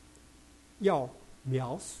要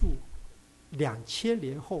描述2000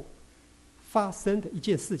年后发生的一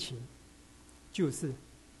件事情，就是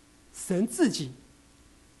神自己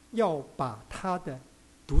要把他的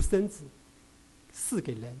独生子赐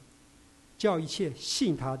给人，叫一切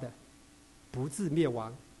信他的不至灭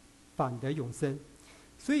亡，反得永生。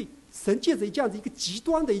所以神借着这样子一个极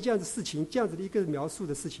端的这样子事情，这样子的一个描述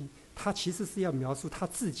的事情，他其实是要描述他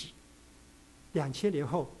自己。2000年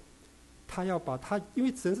后，他要把他，因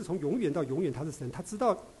为神是从永远到永远，他是神，他知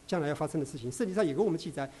道将来要发生的事情。圣经上也跟我们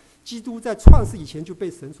记载，基督在创世以前就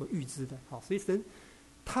被神所预知的。好，所以神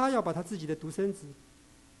他要把他自己的独生子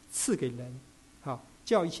赐给人，好，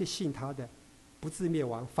叫一切信他的不至灭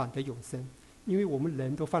亡，反得永生。因为我们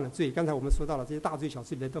人都犯了罪，刚才我们说到了这些大罪小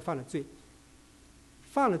罪，人都犯了罪，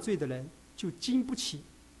犯了罪的人就经不起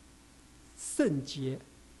圣洁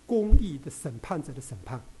公义的审判者的审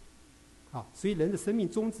判。好，所以人的生命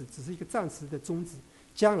终止只是一个暂时的终止，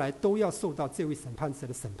将来都要受到这位审判者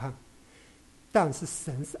的审判。但是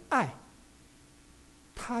神是爱，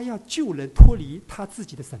他要救人脱离他自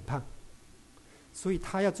己的审判，所以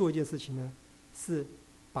他要做一件事情呢，是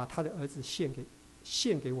把他的儿子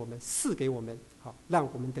献给我们，赐给我们，好，让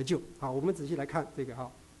我们得救。好，我们仔细来看这个哈，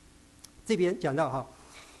这边讲到哈，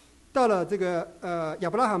到了这个亚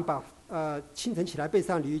伯拉罕把清晨起来背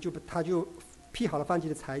上驴，他就劈好了燔祭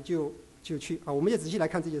的柴就去啊。我们也仔细来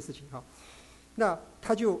看这件事情哈。那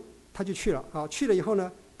他就去了啊，去了以后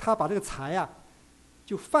呢，他把这个柴啊，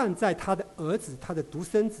就放在他的儿子，他的独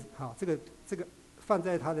生子哈，这个放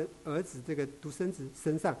在他的儿子这个独生子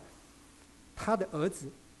身上，他的儿子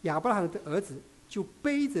亚伯拉罕的儿子就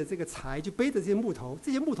背着这个柴，就背着这些木头，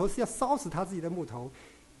这些木头是要烧死他自己的木头，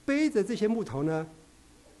背着这些木头呢，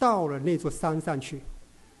到了那座山上去，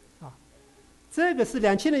啊，这个是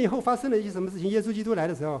2000年以后发生了一些什么事情？耶稣基督来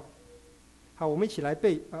的时候，好，我们一起来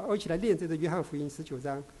背一起来练这个约翰福音19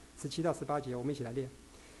章17到18节，我们一起来练。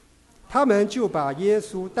他们就把耶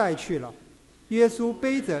稣带去了，耶稣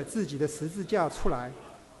背着自己的十字架出来，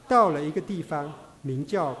到了一个地方，名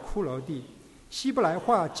叫骷髅地，希伯来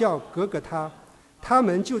话叫革革他。他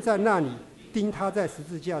们就在那里钉他在十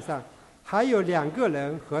字架上，还有2个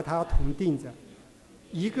人和他同钉着，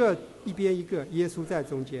一个一边一个，耶稣在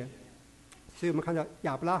中间。所以我们看到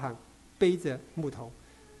亚伯拉罕背着木头，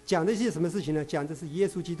讲的是什么事情呢？讲的是耶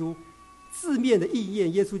稣基督字面的意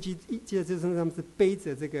验。耶稣基督这身上是背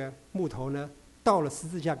着这个木头呢，到了十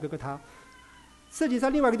字架革革他。圣经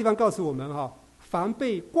上另外一个地方告诉我们哈，凡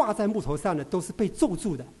被挂在木头上的都是被咒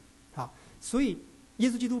诅的，好，所以耶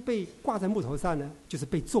稣基督被挂在木头上呢，就是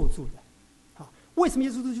被咒诅的。好，为什么耶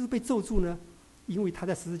稣基督就是被咒诅呢？因为他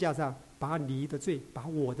在十字架上把你的罪，把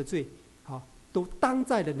我的罪，好，都当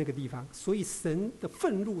在了那个地方，所以神的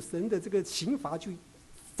愤怒，神的这个刑罚就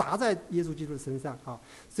砸在耶稣基督的身上啊！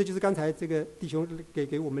这就是刚才这个弟兄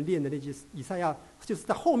给我们念的那句以赛亚，就是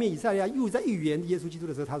在后面以赛亚又在预言耶稣基督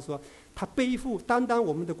的时候，他说他背负担当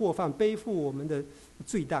我们的过犯，背负我们的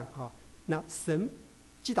罪担啊！那神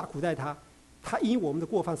击打苦待他，他因我们的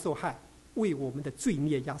过犯受害，为我们的罪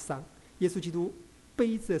孽压伤。耶稣基督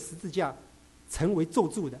背着十字架，成为咒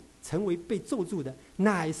诅的，成为被咒诅的，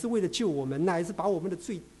乃是为了救我们，乃是把我们的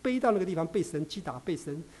罪背到那个地方，被神击打，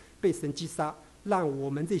被神击杀。让我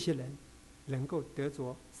们这些人能够得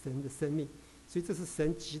着神的生命，所以这是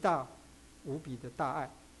神极大无比的大爱。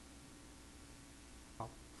好，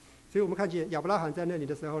所以我们看见亚伯拉罕在那里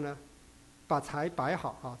的时候呢，把柴摆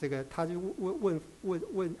好啊，这个他就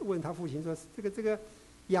问他父亲说：“这个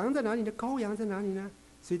羊在哪里呢？羔羊在哪里呢？”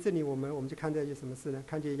所以这里我们就看见有什么事呢？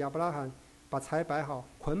看见亚伯拉罕把柴摆好，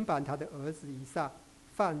捆绑他的儿子以撒，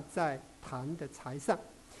放在坛的柴上。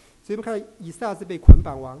所以我们看以撒是被捆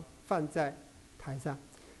绑完，放在台上。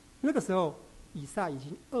那个时候以撒已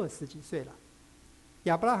经20几岁了，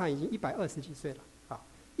亚伯拉罕已经120几岁了。啊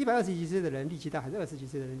，120几岁的人力气大还是20几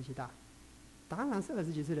岁的人力气大？当然是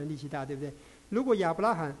20几岁的人力气大，对不对？如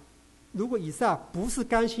果以撒不是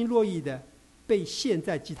甘心乐意的被献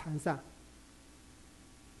在祭坛上，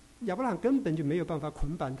亚伯拉罕根本就没有办法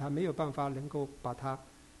捆绑他，没有办法能够把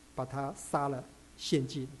他杀了献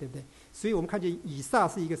祭，对不对？所以我们看见以撒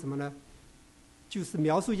是一个什么呢？就是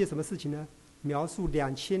描述一件什么事情呢？描述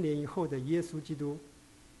2000年以后的耶稣基督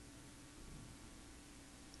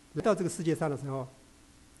来到这个世界上的时候，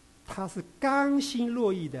他是甘心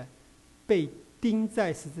乐意的被钉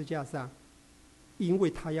在十字架上，因为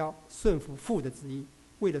他要顺服父的旨意，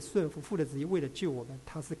为了顺服父的旨意，为了救我们，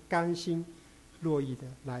他是甘心乐意的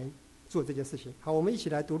来做这件事情。好，我们一起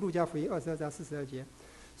来读路加福音22章42节，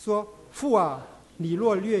说：“父啊，你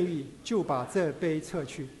若愿意，就把这杯撤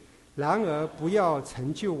去；然而不要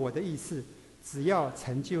成就我的意思，只要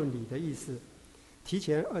成就你的意思。”提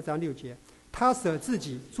前2章6节，他舍自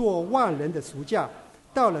己做万人的赎价，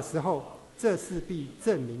到了时候，这事必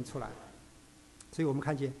证明出来。所以我们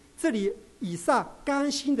看见这里以撒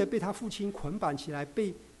甘心的被他父亲捆绑起来，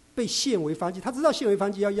被献为燔祭。他知道献为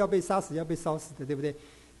燔祭要被杀死，要被烧死的，对不对？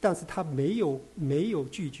但是他没有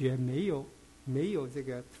拒绝，没有这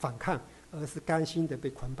个反抗，而是甘心的被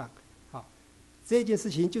捆绑。好，这件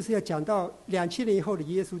事情就是要讲到2000年以后的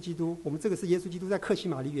耶稣基督。我们这个是耶稣基督在客西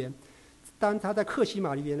马尼园，当他在客西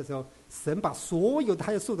马尼园的时候，神把所有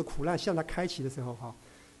他要受的苦难向他开启的时候，哈，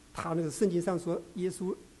他那个圣经上说，耶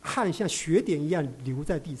稣汗像血点一样流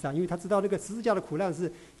在地上，因为他知道那个十字架的苦难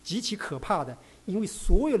是极其可怕的，因为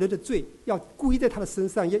所有人的罪要归在他的身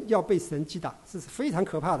上，要被神击打，是非常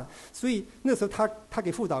可怕的。所以那时候他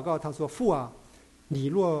给父祷告，他说：“父啊，你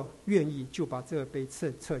若愿意，就把这杯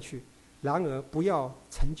撤去；然而不要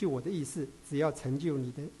成就我的意思，只要成就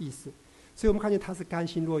你的意思。”所以我们看见他是甘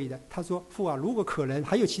心乐意的。他说：“父啊，如果可能，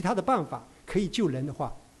还有其他的办法可以救人的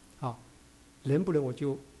话，啊，能不能我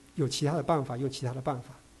就有其他的办法，用其他的办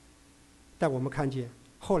法？”但我们看见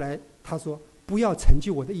后来他说：“不要成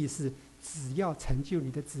就我的意思，只要成就你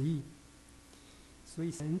的旨意。”所以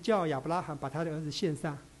神叫亚伯拉罕把他的儿子献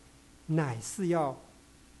上，乃是要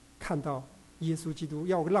看到耶稣基督，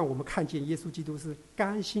要让我们看见耶稣基督是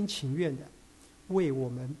甘心情愿的为我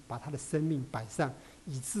们把他的生命摆上，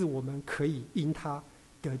以致我们可以因他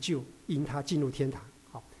得救，因他进入天堂。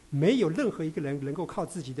好，没有任何一个人能够靠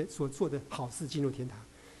自己的所做的好事进入天堂，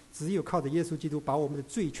只有靠着耶稣基督把我们的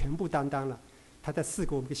罪全部担当了，他在赐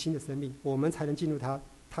给我们一个新的生命，我们才能进入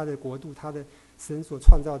他的国度，他的神所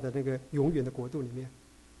创造的那个永远的国度里面。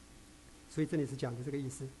所以这里是讲的这个意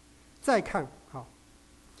思。再看好，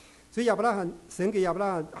所以亚伯拉罕，神给亚伯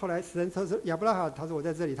拉罕，后来神他说亚伯拉罕，他说我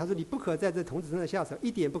在这里，他说你不可在这童子身上下手，一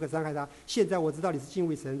点不可伤害他。现在我知道你是敬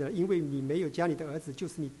畏神的，因为你没有将你的儿子，就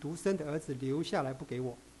是你独生的儿子留下来不给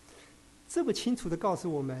我。这么清楚地告诉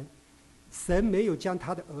我们，神没有将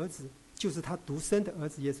他的儿子，就是他独生的儿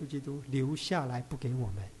子耶稣基督留下来不给我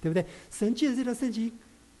们，对不对？神借着这段圣经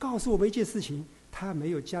告诉我们一件事情，他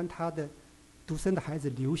没有将他的独生的孩子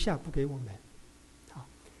留下不给我们。好，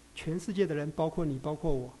全世界的人，包括你，包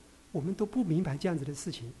括我们都不明白这样子的事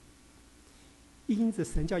情。因着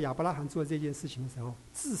神叫亚伯拉罕做这件事情的时候，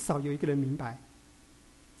至少有一个人明白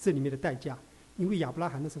这里面的代价。因为亚伯拉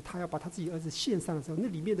罕的时候，他要把他自己儿子献上的时候，那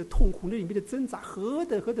里面的痛苦，那里面的挣扎，何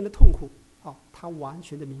等的痛苦，他完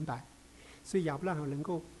全的明白。所以亚伯拉罕能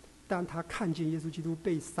够当他看见耶稣基督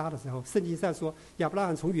被杀的时候，圣经上说亚伯拉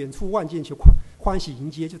罕从远处望见，就欢喜迎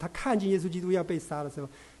接。就他看见耶稣基督要被杀的时候，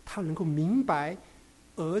他能够明白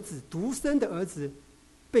儿子独生的儿子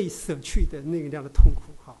被舍去的那个样的痛苦。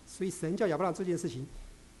所以神叫亚伯拉罕做这件事情，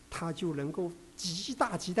他就能够极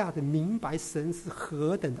大极大的明白神是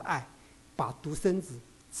何等的爱，把独生子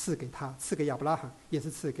赐给他，赐给亚伯拉罕，也是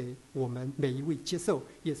赐给我们每一位接受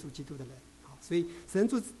耶稣基督的人。所以神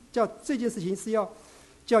叫这件事情是要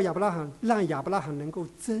叫亚伯拉罕，让亚伯拉罕能够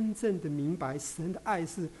真正的明白神的爱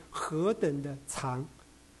是何等的长、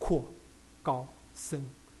阔、高、深，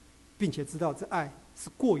并且知道这爱是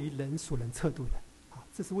过于人所能测度的。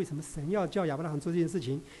这是为什么神要叫亚伯拉罕做这件事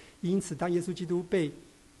情。因此当耶稣基督被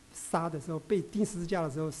杀的时候，被钉十字架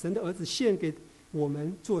的时候，神的儿子献给我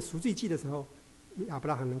们做赎罪祭的时候，亚伯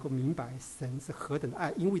拉罕能够明白神是何等的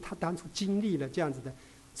爱，因为他当初经历了这样子的，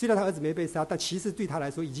虽然他儿子没被杀，但其实对他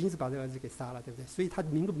来说已经是把这个儿子给杀了，对不对？所以他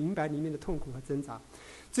能够明白里面的痛苦和挣扎。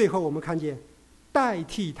最后我们看见代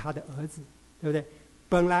替他的儿子，对不对？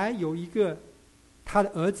本来有一个他的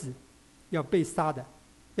儿子要被杀的，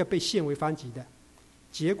要被献为燔祭的，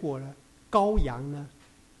结果呢，羔羊呢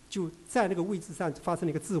就在那个位置上发生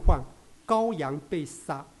了一个置换，羔羊被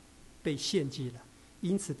杀，被献祭了。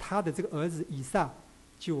因此他的这个儿子以撒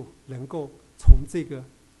就能够从这个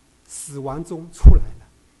死亡中出来了。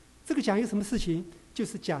这个讲一个什么事情？就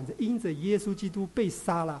是讲着因着耶稣基督被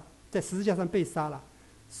杀了，在十字架上被杀了，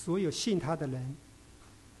所有信他的人，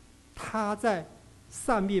他在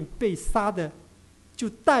上面被杀的，就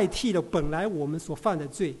代替了本来我们所犯的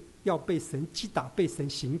罪，要被神击打，被神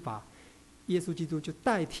刑罚。耶稣基督就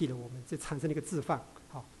代替了我们，就产生了一个置换。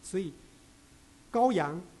所以羔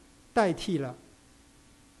羊代替了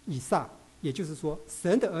以撒，也就是说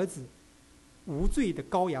神的儿子无罪的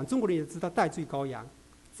羔羊，中国人也知道代罪羔羊，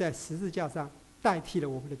在十字架上代替了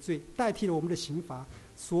我们的罪，代替了我们的刑罚，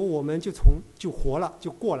说我们就活了，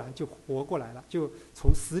就活过来了，就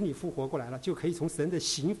从死里复活过来了，就可以从神的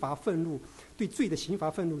刑罚愤怒，对罪的刑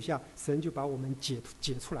罚愤怒下，神就把我们解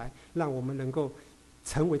出来，让我们能够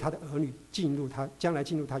成为他的儿女，将来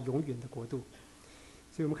进入他永远的国度。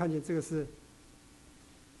所以我们看见这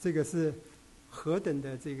个是何等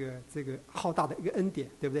的这个浩大的一个恩典，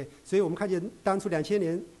对不对？所以我们看见当初2000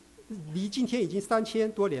年离今天已经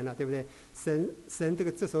3000多年了，对不对？神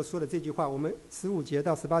这时候说的这句话，我们15节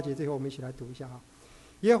到18节最后我们一起来读一下啊。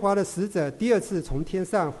耶和华的使者第二次从天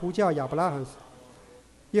上呼叫亚伯拉罕，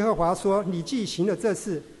耶和华说：你既行了这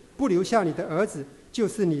事，不留下你的儿子，就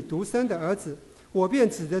是你独生的儿子，我便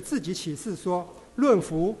指着自己起誓说：论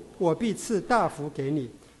福，我必赐大福给你；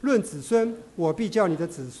论子孙，我必叫你的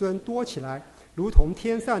子孙多起来，如同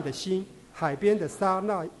天上的星，海边的沙，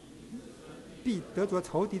那必得着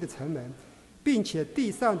仇敌的城门，并且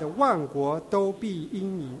地上的万国都必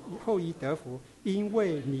因你后裔得福，因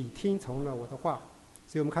为你听从了我的话。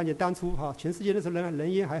所以我们看见当初全世界那时候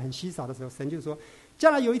人烟还很稀少的时候，神就说，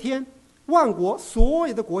将来有一天，万国所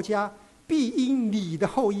有的国家必因你的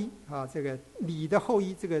后裔这个你的后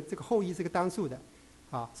裔，这个后裔是个单数的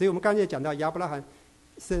所以我们刚才讲到亚伯拉罕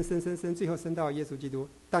生，最后生到耶稣基督，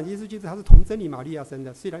但耶稣基督他是同真理玛利亚生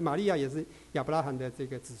的，虽然玛利亚也是亚伯拉罕的这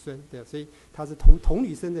个子孙，对，所以他是同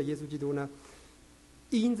女生的耶稣基督呢，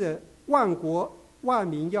因着万国万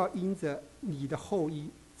民要因着你的后裔，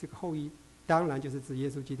这个后裔当然就是指耶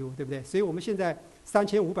稣基督，对不对？所以我们现在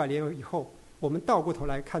3500年以后，我们倒过头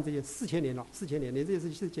来看这些4000年了，4000年，连这些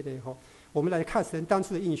是4000年以后，我们来看神当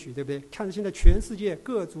初的应许，对不对？看现在全世界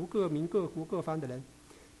各族各民各国各方的人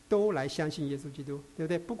都来相信耶稣基督，对不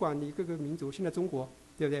对？不管你各个民族，现在中国，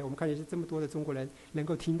对不对？我们看见是这么多的中国人能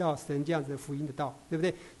够听到神这样子的福音的道，对不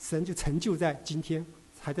对？神就成就在今天，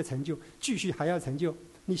还在成就，继续还要成就。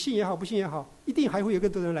你信也好，不信也好，一定还会有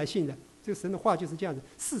更多人来信的。这个神的话就是这样子，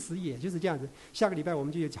事实也就是这样子。下个礼拜我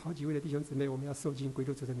们就有好几位的弟兄姊妹，我们要受尽归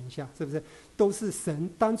入主的名下，是不是？都是神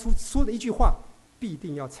当初说的一句话，必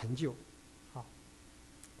定要成就。好，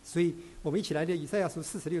所以我们一起来念以赛亚书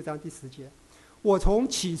46章第10节。我从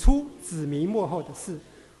起初指明幕后的事，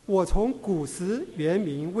我从古时原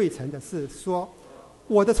明未成的事说，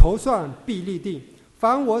我的筹算必立定，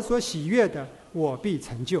凡我所喜悦的，我必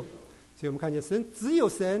成就。所以我们看见神，只有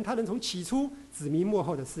神他能从起初指明幕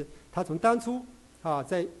后的事，他从当初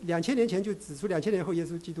在2000年前就指出2000年后耶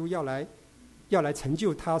稣基督要来成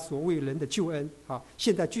就他所为人的救恩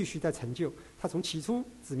现在继续在成就。他从起初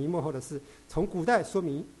指明幕后的事，从古代说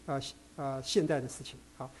明现代的事情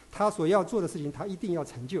他所要做的事情他一定要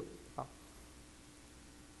成就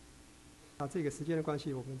这个时间的关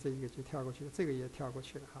系，我们这一个就跳过去了，这个也跳过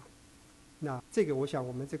去了那这个我想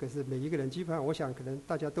我们这个是每一个人基本上我想可能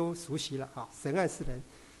大家都熟悉了神爱世人，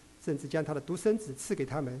甚至将他的独生子赐给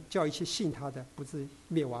他们，叫一切信他的不至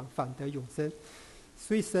灭亡，反得永生。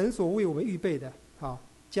所以神所为我们预备的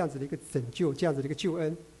这样子的一个拯救，这样子的一个救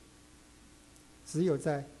恩，只有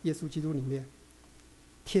在耶稣基督里面，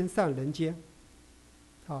天上人间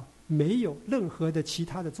没有任何的其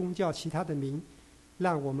他的宗教、其他的名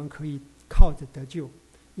让我们可以靠着得救，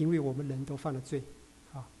因为我们人都犯了罪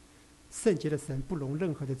圣洁的神不容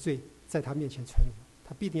任何的罪在他面前存留，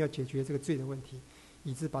他必定要解决这个罪的问题，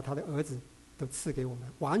以致把他的儿子都赐给我们，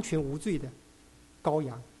完全无罪的羔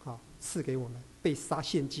羊赐给我们，被杀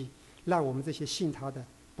献祭，让我们这些信他的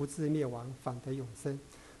不至灭亡，反得永生。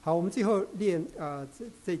好，我们最后念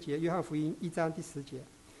这节约翰福音1章第10节，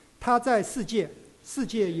他在世界，世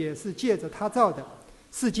界也是借着他造的，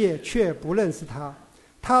世界却不认识他。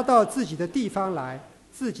他到自己的地方来，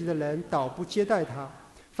自己的人倒不接待他。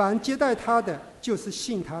凡接待他的，就是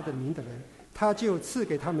信他的名的人，他就赐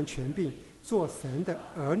给他们权柄，做神的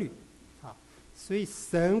儿女。所以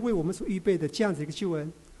神为我们所预备的这样子一个救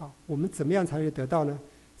恩我们怎么样才能得到呢？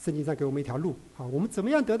圣经上给我们一条路我们怎么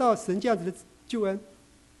样得到神这样子的救恩？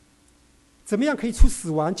怎么样可以出死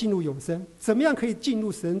亡进入永生？怎么样可以进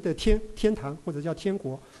入神的天堂或者叫天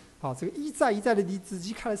国？这个一再一再的，你仔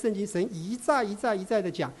细看了圣经，神一再一再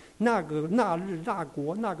的讲那日那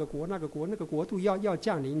国那个国那个国那个国度要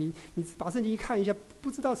降临。你把圣经看一下，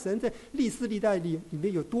不知道神在历世历代里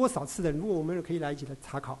面有多少次的，如果我们可以来一起来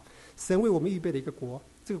查考，神为我们预备的一个国，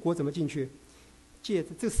这个国怎么进去？借着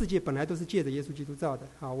这个世界本来都是借着耶稣基督造的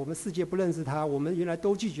我们世界不认识他，我们原来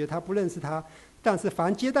都拒绝他，不认识他，但是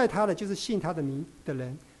凡接待他的，就是信他的名的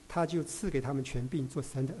人，他就赐给他们权柄，做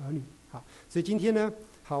神的儿女。所以今天呢，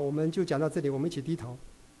我们就讲到这里，我们一起低头。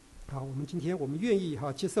我们今天我们愿意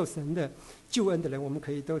接受神的救恩的人，我们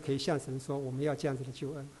都可以向神说，我们要这样子的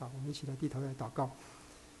救恩。我们一起来低头来祷告。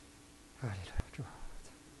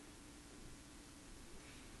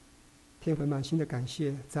天父，满心的感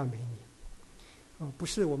谢赞美你。不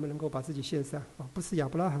是我们能够把自己献上不是亚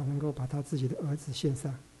伯拉罕能够把他自己的儿子献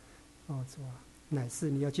上主乃是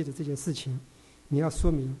你要借着这件事情，你要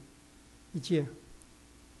说明一件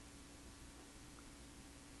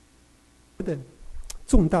何等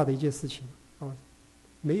重大的一件事情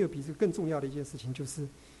没有比这更重要的一件事情，就是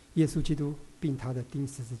耶稣基督并他的钉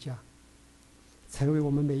十字架，成为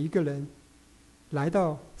我们每一个人来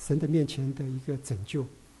到神的面前的一个拯救。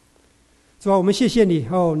主啊，我们谢谢你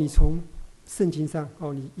你从圣经上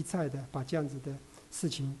你一再的把这样子的事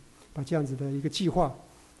情，把这样子的一个计划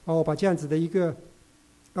把这样子的一个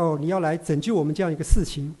你要来拯救我们这样一个事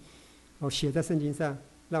情写在圣经上，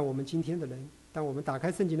让我们今天的人，当我们打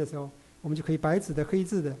开圣经的时候，我们就可以白纸的黑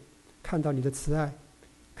字的看到你的慈爱，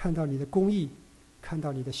看到你的公义，看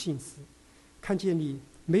到你的信实，看见你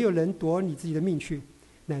没有人夺你自己的命去，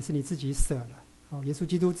乃是你自己舍了耶稣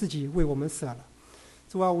基督自己为我们舍了。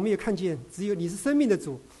主啊，我们也看见只有你是生命的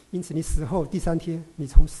主，因此你死后第3天你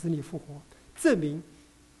从死里复活，证明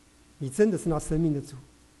你真的是那生命的主，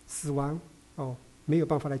死亡没有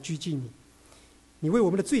办法来拘禁你。你为我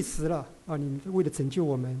们的罪死了你为了拯救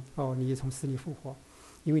我们你也从死里复活，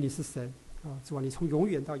因为你是神主啊，你从永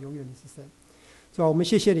远到永远你是神。主啊，我们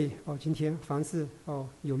谢谢你今天凡是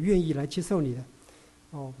有愿意来接受你的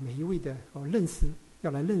每一位的认识，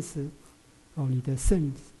要来认识你的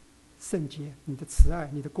圣洁，你的慈爱，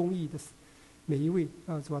你的公义的每一位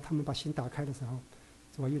主啊，他们把心打开的时候，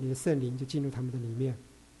主啊，用你的圣灵就进入他们的里面。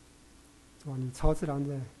主啊，你超自然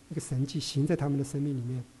的一个神迹行在他们的生命里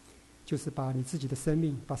面，就是把你自己的生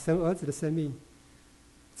命，把神儿子的生命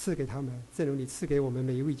赐给他们，正如你赐给我们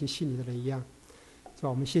每一位已经信你的人一样。主啊，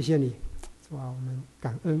我们谢谢你。主啊，我们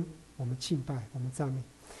感恩，我们敬拜，我们赞美。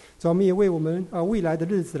主啊，我们也为我们未来的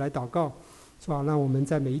日子来祷告。主啊，让我们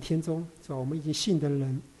在每一天中，主啊，我们已经信的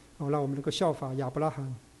人让我们能够效法亚伯拉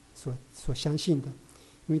罕所相信的，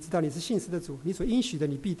因为知道你是信实的主，你所应许的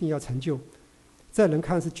你必定要成就。在人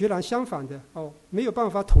看是决然相反的没有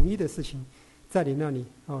办法统一的事情，在你那里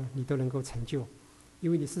你都能够成就，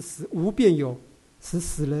因为你是使无变有，使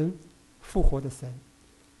死人复活的神。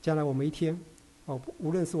将来我们一天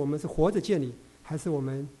无论是我们是活着见你，还是我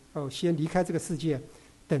们先离开这个世界，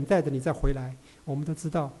等待着你再回来，我们都知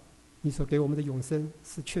道你所给我们的永生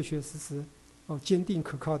是确确实实坚定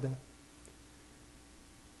可靠的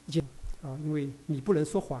一件因为你不能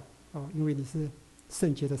说谎因为你是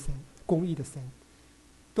圣洁的神，公义的神，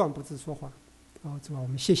断不致说谎主啊，我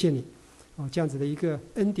们谢谢你这样子的一个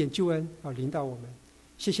恩典救恩临到我们。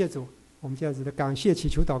谢谢主，我们这样子的感谢祈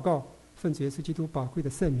求祷告，奉主耶稣基督宝贵的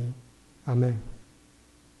圣名，阿们。